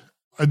that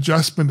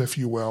adjustment, if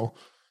you will,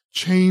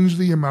 change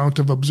the amount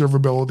of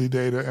observability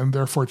data and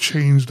therefore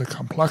change the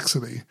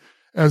complexity.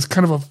 As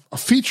kind of a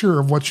feature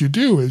of what you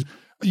do is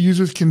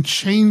users can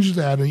change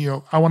that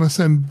and, I want to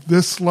send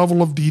this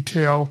level of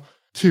detail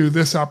to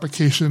this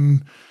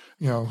application.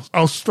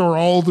 I'll store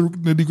all the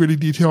nitty-gritty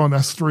detail in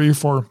S3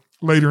 for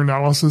later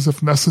analysis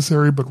if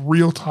necessary, but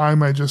real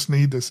time, I just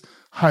need this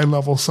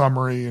high-level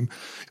summary.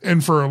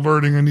 And for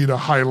alerting, I need a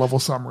high-level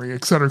summary,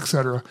 et cetera, et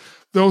cetera.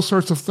 Those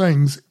sorts of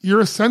things.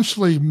 You're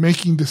essentially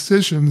making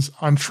decisions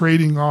on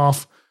trading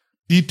off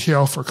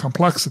detail for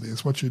complexity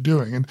is what you're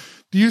doing. And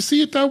do you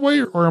see it that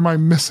way, or am I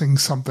missing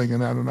something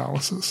in that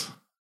analysis?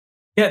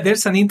 Yeah,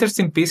 there's an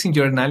interesting piece in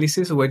your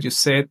analysis where you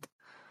said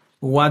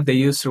what the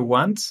user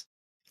wants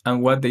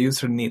and what the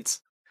user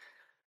needs.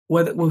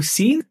 What we've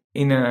seen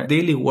in a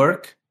daily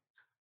work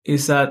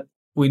is that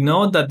we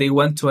know that they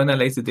want to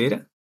analyze the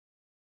data,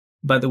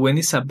 but when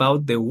it's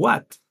about the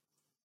what,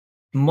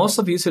 most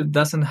of users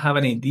doesn't have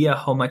an idea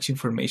how much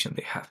information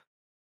they have.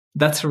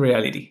 That's a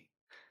reality.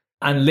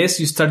 Unless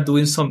you start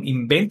doing some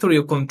inventory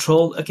or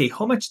control, okay,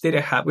 how much data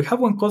I have? We have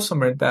one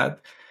customer that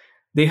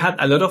they had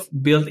a lot of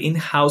built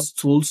in-house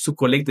tools to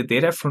collect the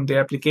data from their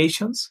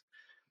applications,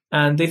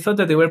 and they thought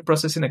that they were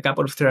processing a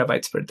couple of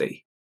terabytes per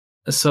day.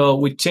 So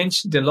we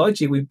changed the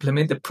logic, we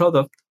implement the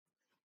product,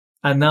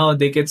 and now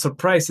they get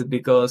surprised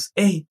because,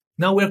 hey,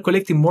 now we're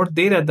collecting more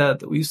data than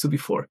we used to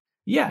before.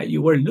 Yeah,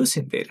 you were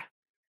losing data.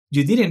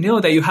 You didn't know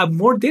that you have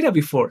more data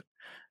before.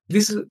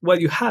 This is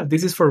what you have.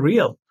 This is for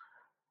real.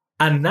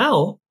 And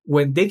now,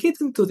 when they get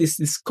into this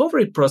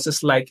discovery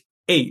process, like,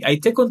 hey, I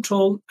take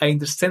control, I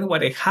understand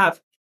what I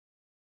have,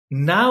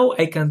 now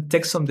I can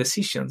take some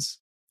decisions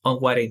on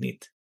what I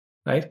need,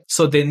 right?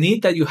 So the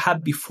need that you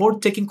had before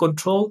taking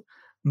control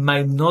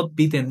might not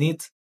be the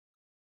need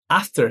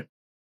after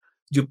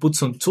you put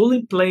some tool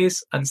in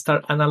place and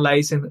start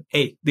analyzing,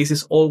 hey, this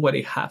is all what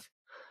I have.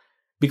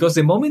 Because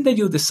the moment that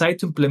you decide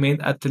to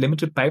implement a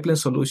telemetry pipeline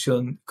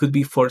solution, could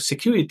be for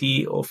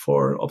security or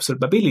for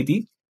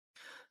observability,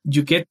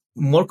 you get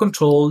more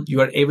control, you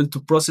are able to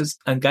process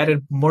and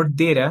gather more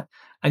data,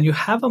 and you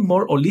have a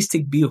more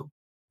holistic view,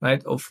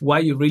 right, of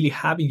what you really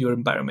have in your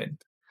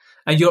environment.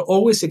 And you're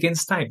always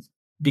against time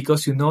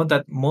because you know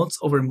that months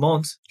over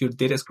months, your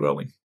data is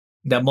growing.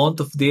 The amount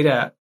of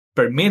data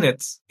per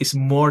minute is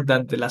more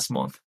than the last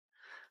month,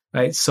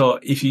 right? So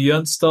if you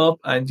don't stop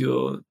and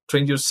you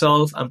train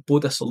yourself and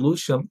put a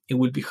solution, it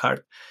will be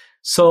hard.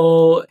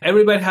 So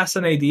everybody has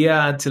an idea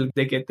until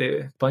they get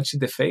the punch in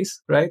the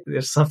face, right?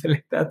 There's something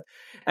like that.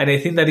 And I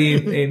think that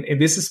in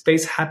this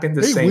space happened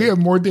the same. We have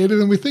more data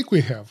than we think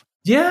we have.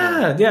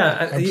 Yeah. And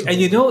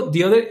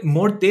the other,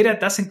 more data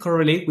doesn't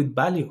correlate with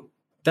value.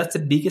 That's the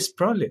biggest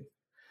problem.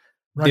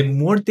 Right. The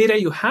more data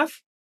you have,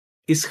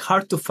 it's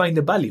hard to find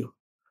the value.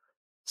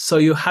 So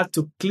you have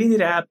to clean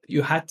it up.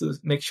 You have to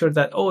make sure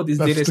that, this data is not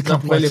relevant. That's the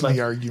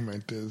complexity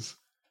argument is.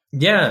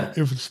 Yeah.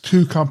 If it's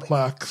too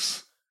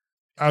complex,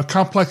 a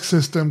complex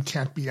system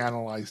can't be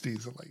analyzed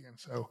easily. And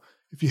so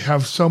if you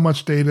have so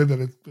much data that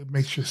it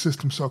makes your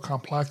system so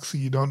complex that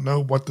you don't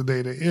know what the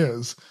data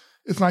is,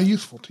 it's not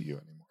useful to you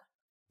anymore.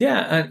 Yeah.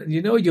 And,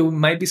 you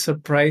might be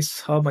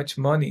surprised how much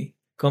money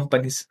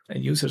companies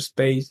and users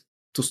pay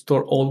to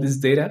store all this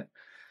data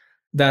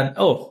than,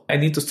 I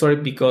need to store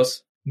it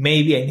because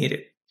maybe I need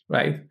it.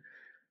 Right.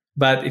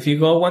 But if you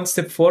go one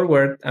step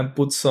forward and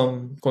put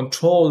some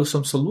control,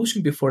 some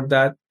solution before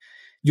that,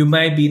 you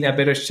might be in a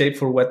better shape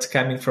for what's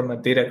coming from a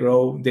data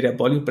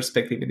volume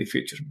perspective in the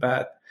future.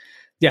 But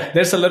yeah,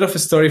 there's a lot of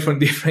story from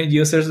different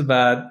users,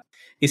 but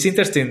it's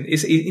interesting.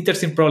 It's an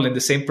interesting problem.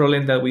 The same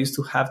problem that we used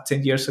to have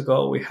 10 years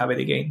ago, we have it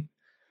again.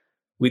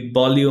 With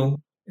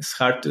volume, it's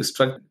hard to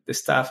extract the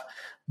stuff.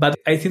 But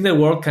I think the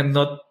world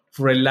cannot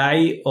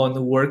rely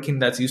on working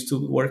that's used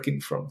to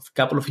working from a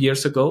couple of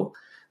years ago.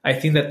 I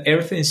think that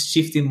everything is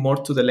shifting more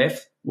to the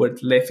left, where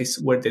the left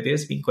is where the data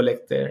is being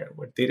collected,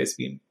 where data is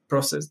being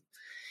processed.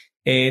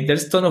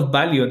 There's a ton of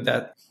value in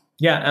that.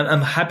 Yeah, and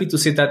I'm happy to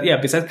see that,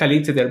 besides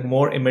Calite, there are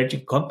more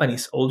emerging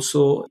companies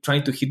also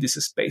trying to hit this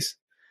space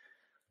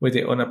with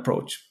their own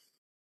approach.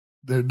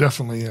 There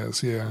definitely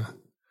is, yeah.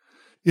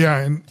 Yeah,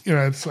 and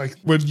it's like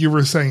what you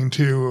were saying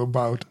too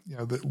about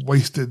the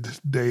wasted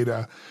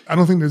data. I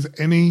don't think there's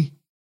any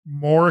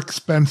more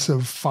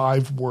expensive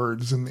 5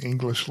 words in the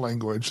English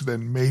language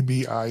than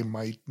maybe I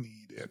might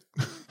need it.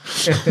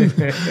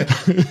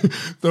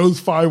 Those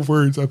 5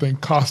 words, I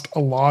think, cost a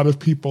lot of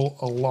people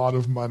a lot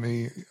of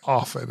money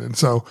often. And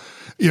so,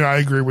 I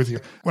agree with you.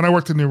 When I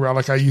worked at New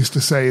Relic, I used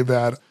to say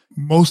that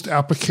most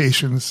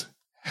applications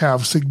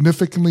have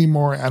significantly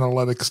more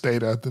analytics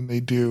data than they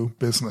do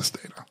business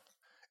data.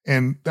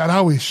 And that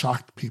always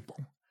shocked people.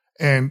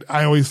 And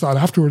I always thought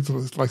afterwards, it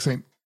was like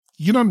saying,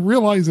 you don't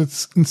realize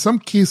in some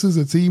cases,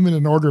 it's even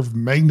an order of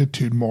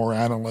magnitude more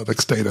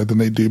analytics data than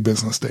they do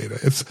business data.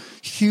 It's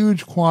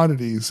huge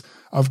quantities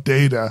of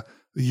data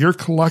that you're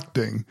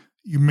collecting.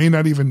 You may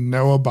not even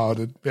know about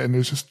it. And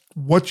it's just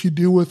what you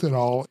do with it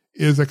all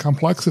is a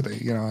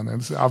complexity, and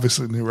it's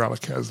obviously New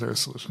Relic has their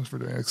solutions for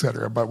doing it, et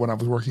cetera. But when I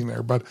was working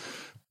there, but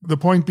the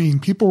point being,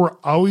 people were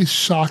always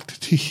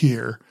shocked to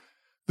hear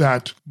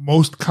that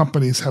most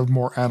companies have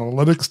more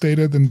analytics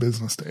data than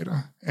business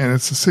data. And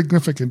it's a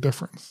significant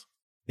difference.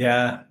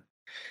 Yeah.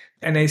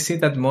 And I see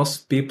that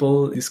most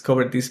people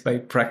discover this by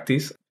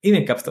practice,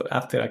 even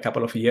after a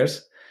couple of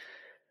years.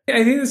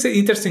 I think it's an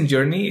interesting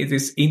journey. It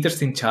is an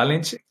interesting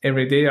challenge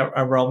every day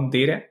around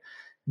data.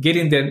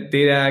 Getting the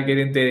data,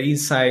 getting the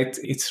insight,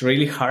 it's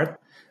really hard.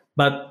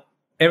 But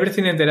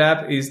everything ended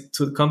up is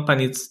to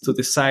companies to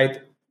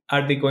decide,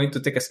 are they going to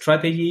take a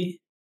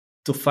strategy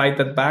to fight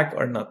that back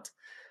or not?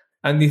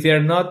 And if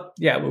they're not,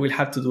 we will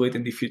have to do it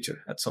in the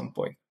future at some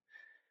point.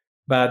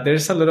 But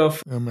there's a lot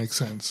of... That makes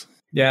sense.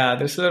 Yeah,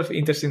 there's a lot of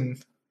interesting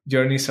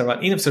journeys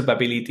around in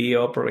observability,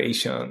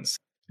 operations,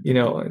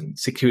 and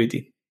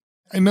security.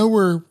 I know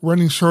we're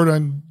running short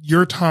on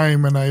your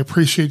time, and I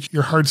appreciate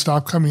your hard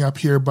stop coming up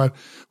here, but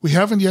we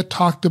haven't yet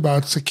talked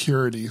about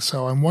security.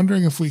 So I'm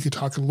wondering if we could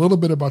talk a little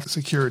bit about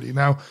security.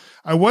 Now,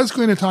 I was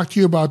going to talk to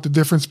you about the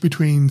difference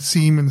between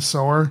SIEM and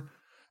SOAR,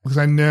 because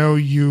I know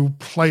you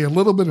play a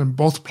little bit in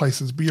both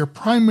places, but you're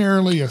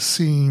primarily a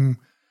SIEM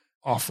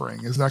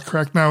offering. Is that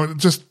correct? Now,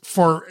 just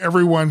for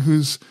everyone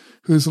who's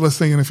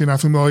listening, and if you're not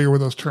familiar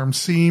with those terms,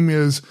 SIEM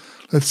is,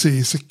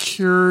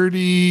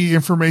 security,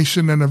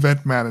 information, and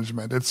event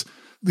management. It's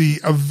the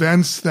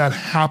events that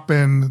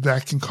happen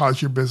that can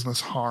cause your business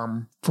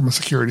harm from a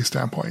security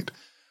standpoint.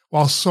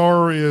 While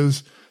SOAR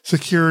is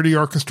security,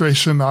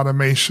 orchestration,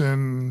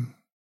 automation,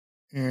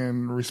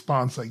 and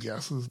response, I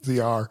guess, is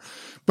the R.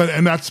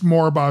 And that's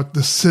more about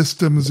the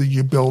systems that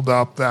you build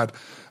up that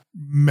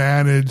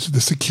manage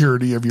the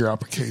security of your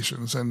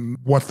applications and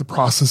what the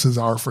processes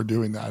are for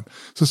doing that.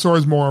 So SOAR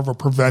is more of a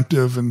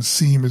preventive and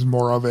SIEM is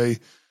more of a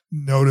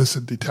notice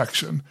and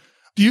detection.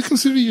 Do you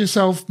consider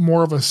yourself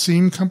more of a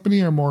SIEM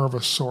company or more of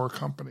a SOAR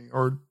company?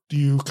 Or do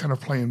you kind of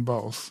play in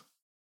both?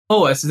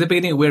 Oh, as the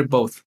beginning, we're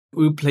both.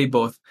 We play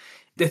both.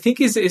 The thing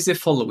is the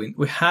following.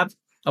 We have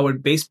our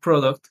base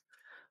product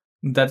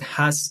that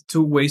has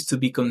 2 ways to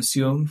be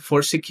consumed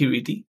for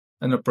security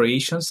and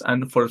operations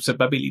and for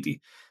observability.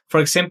 For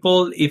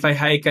example, if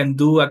I can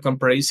do a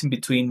comparison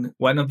between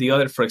one or the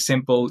other, for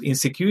example, in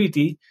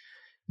security,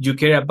 you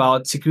care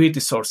about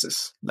security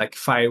sources like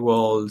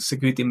firewalls,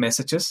 security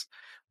messages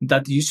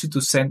that you should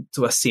send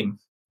to a SIEM.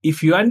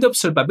 If you are in the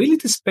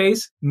observability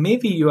space,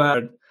 maybe you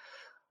are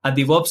a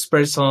DevOps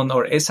person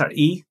or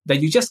SRE that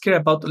you just care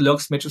about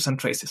logs, metrics, and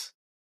traces.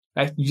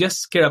 Right? You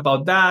just care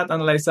about that,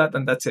 analyze that,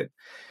 and that's it.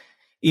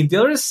 In the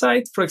other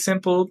side, for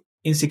example,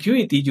 in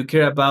security, you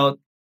care about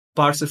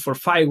parsers for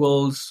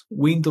firewalls,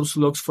 Windows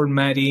logs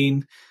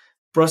formatting,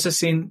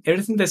 processing,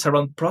 everything that's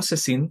around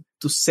processing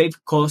to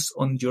save costs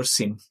on your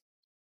SIEM.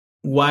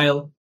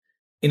 While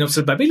in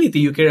observability,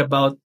 you care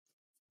about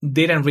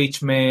data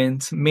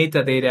enrichment,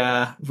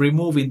 metadata,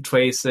 removing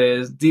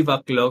traces,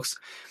 debug logs,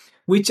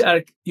 which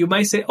are, you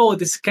might say, oh,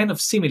 this is kind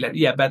of similar.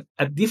 Yeah, but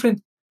at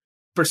different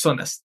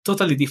personas,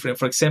 totally different.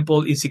 For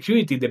example, in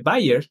security, the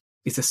buyer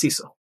is a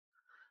CISO,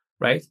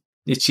 right?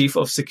 The chief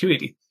of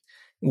security.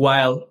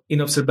 While in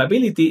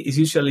observability is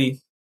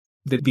usually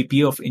the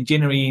VP of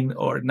engineering,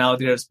 or now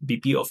there's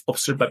VP of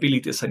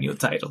observability as a new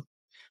title.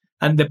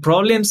 And the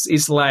problems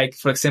is like,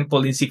 for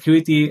example, in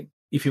security,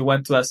 if you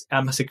want to ask,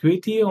 I'm a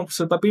security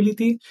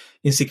observability.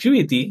 In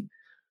security,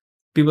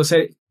 people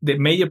say the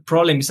major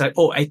problem is like,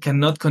 oh, I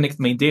cannot connect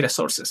my data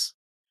sources.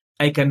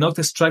 I cannot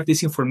extract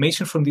this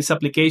information from this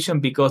application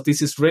because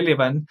this is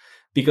relevant,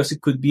 because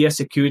it could be a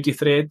security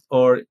threat,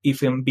 or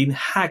if I'm being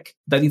hacked,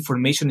 that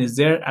information is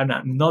there and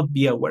I'm not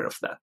be aware of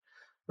that,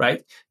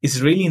 right?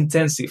 It's really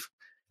intensive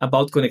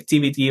about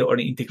connectivity or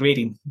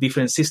integrating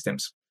different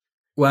systems.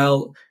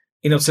 While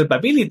in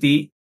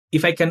observability,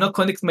 if I cannot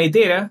connect my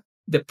data,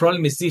 the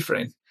problem is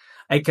different.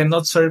 I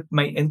cannot serve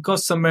my end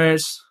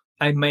customers.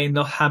 I may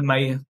not have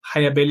my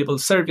high available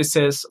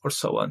services or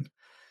so on.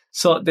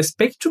 So the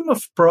spectrum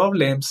of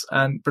problems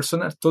and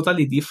personas are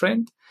totally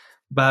different,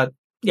 but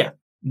yeah,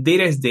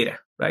 data is data,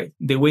 right?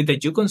 The way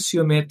that you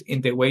consume it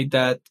and the way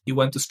that you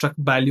want to extract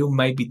value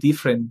might be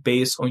different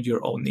based on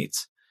your own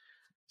needs.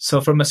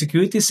 So from a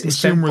security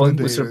standpoint,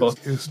 the we serve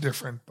both. Is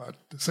different, but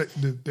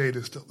the data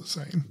is still the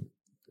same.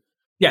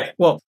 Yeah,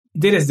 well,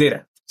 data is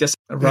data, just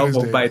raw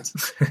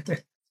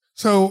bytes.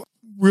 So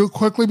real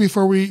quickly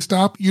before we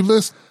stop, you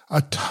list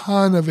a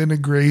ton of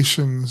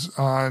integrations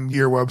on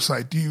your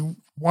website. Do you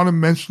want to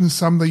mention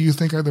some that you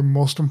think are the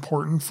most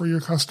important for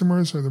your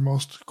customers or the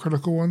most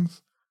critical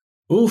ones?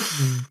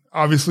 Oof.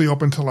 Obviously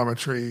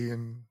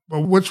OpenTelemetry,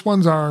 but which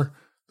ones are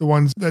the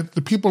ones that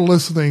the people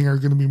listening are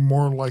going to be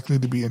more likely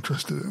to be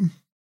interested in?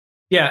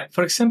 Yeah,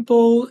 for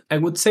example, I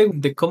would say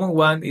the common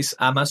one is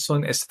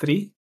Amazon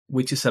S3,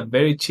 which is a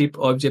very cheap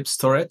object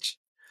storage.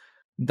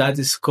 That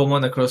is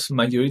common across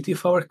majority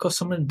of our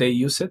customers. They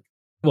use it.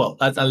 Well,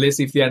 unless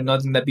if they are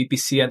not in the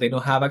VPC and they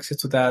don't have access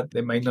to that,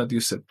 they might not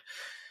use it.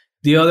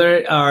 The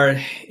other are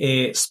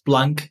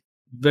Splunk,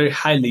 very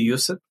highly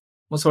used.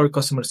 Most of our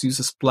customers use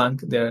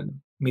Splunk. They're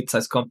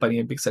mid-sized company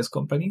and big-sized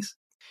companies.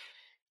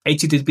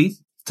 HTTP,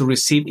 to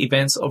receive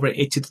events over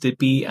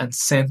HTTP and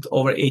send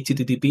over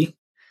HTTP.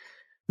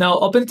 Now,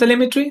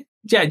 OpenTelemetry,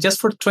 yeah, just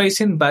for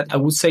tracing, but I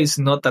would say it's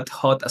not that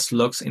hot as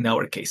logs in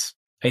our case.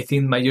 I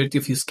think majority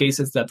of use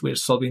cases that we're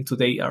solving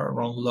today are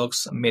around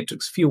logs and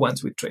metrics, few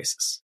ones with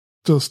traces.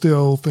 So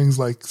still things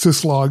like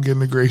syslog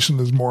integration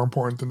is more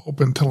important than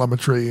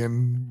OpenTelemetry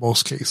in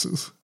most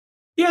cases.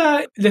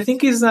 Yeah, the thing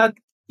is that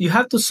you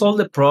have to solve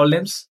the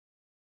problems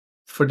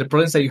for the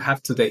problems that you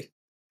have today,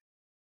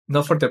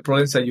 not for the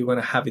problems that you're going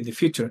to have in the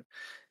future.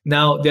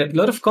 Now, there are a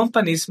lot of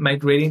companies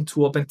migrating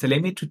to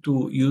OpenTelemetry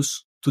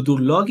to do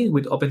logging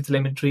with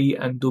OpenTelemetry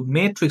and do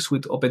metrics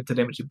with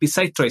OpenTelemetry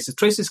besides traces.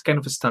 Traces is kind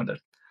of a standard,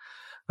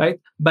 right?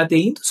 But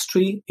the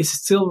industry is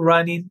still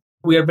running.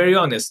 We are very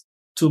honest.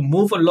 To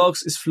move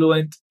logs is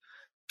Fluent.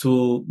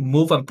 To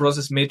move and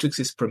process metrics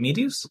is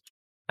Prometheus.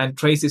 And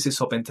traces is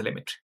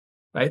OpenTelemetry,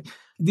 right?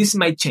 This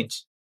might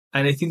change.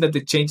 And I think that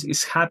the change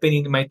is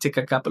happening. It might take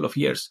a couple of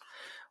years.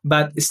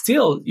 But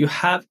still, you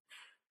have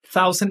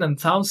thousands and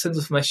thousands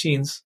of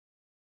machines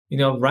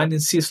running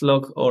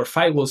syslog or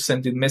firewalls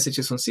sending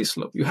messages on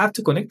syslog. You have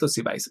to connect those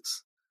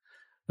devices,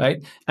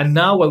 right? And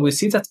now what we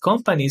see that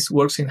companies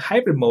works in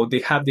hybrid mode.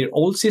 They have their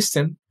old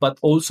system, but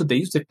also they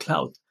use the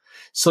cloud.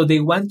 So they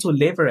want to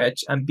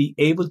leverage and be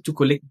able to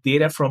collect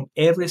data from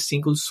every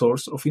single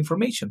source of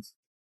information.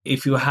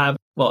 If you have,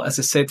 well, as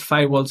I said,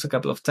 firewalls a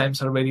couple of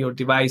times already, or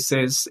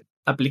devices,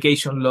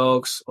 application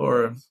logs,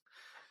 or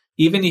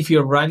even if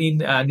you're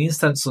running an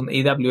instance on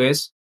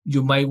AWS,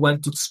 you might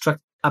want to extract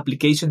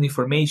application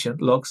information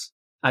logs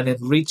and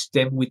enrich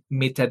them with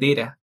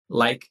metadata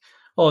like,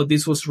 oh,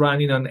 this was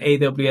running on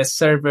AWS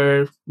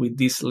server with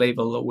this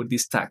label or with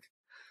this tag.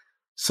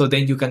 So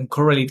then you can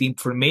correlate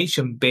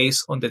information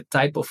based on the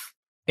type of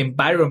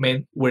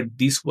environment where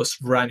this was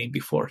running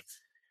before.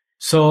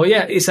 So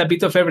yeah, it's a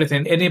bit of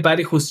everything.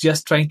 Anybody who's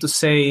just trying to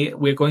say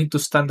we're going to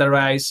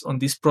standardize on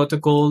this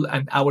protocol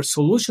and our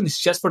solution is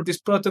just for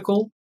this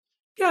protocol,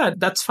 yeah,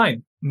 that's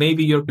fine.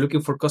 Maybe you're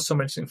looking for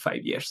customers in 5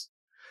 years.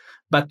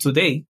 But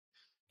today,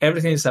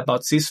 everything is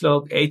about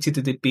syslog,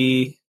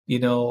 HTTP,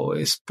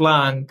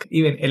 Splunk,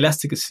 even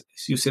Elastic is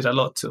used a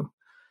lot too.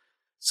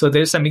 So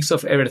there's a mix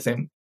of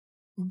everything.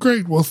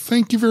 Great. Well,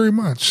 thank you very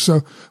much.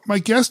 So my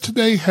guest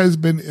today has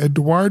been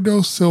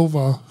Eduardo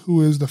Silva,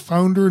 who is the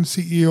founder and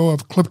CEO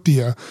of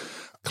Calyptia,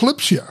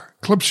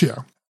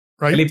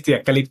 right?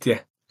 Calyptia.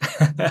 Calyptia.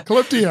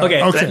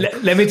 Okay.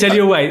 Let me tell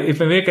you why.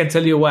 If maybe I can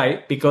tell you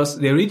why, because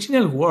the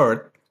original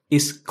word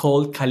is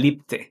called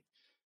Calypte,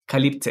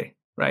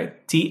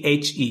 right?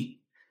 THE.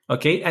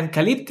 Okay. And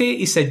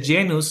Calypte is a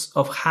genus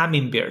of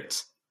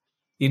hummingbirds.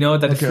 You know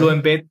that the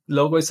Fluent Bed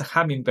logo is a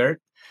hummingbird.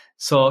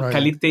 So right.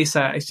 Calypte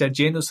is a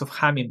genus of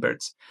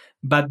hummingbirds.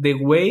 But the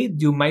way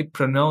you might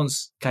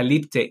pronounce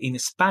Calypte in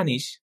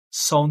Spanish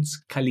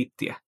sounds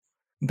Calyptia.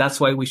 That's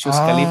why we choose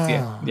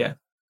Calyptia. Yeah.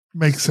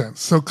 Makes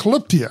sense. So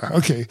Calyptia.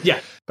 Okay. Yeah.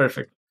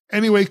 Perfect.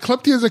 Anyway,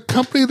 Calyptia is a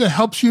company that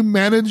helps you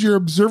manage your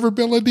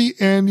observability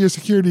and your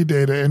security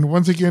data. And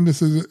once again,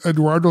 this is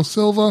Eduardo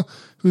Silva,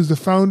 who's the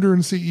founder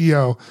and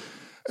CEO.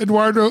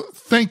 Eduardo,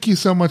 thank you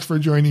so much for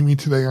joining me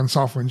today on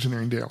Software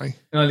Engineering Daily.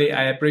 Noli,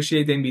 I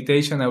appreciate the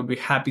invitation. I would be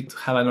happy to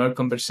have another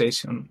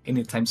conversation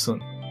anytime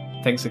soon.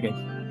 Thanks again.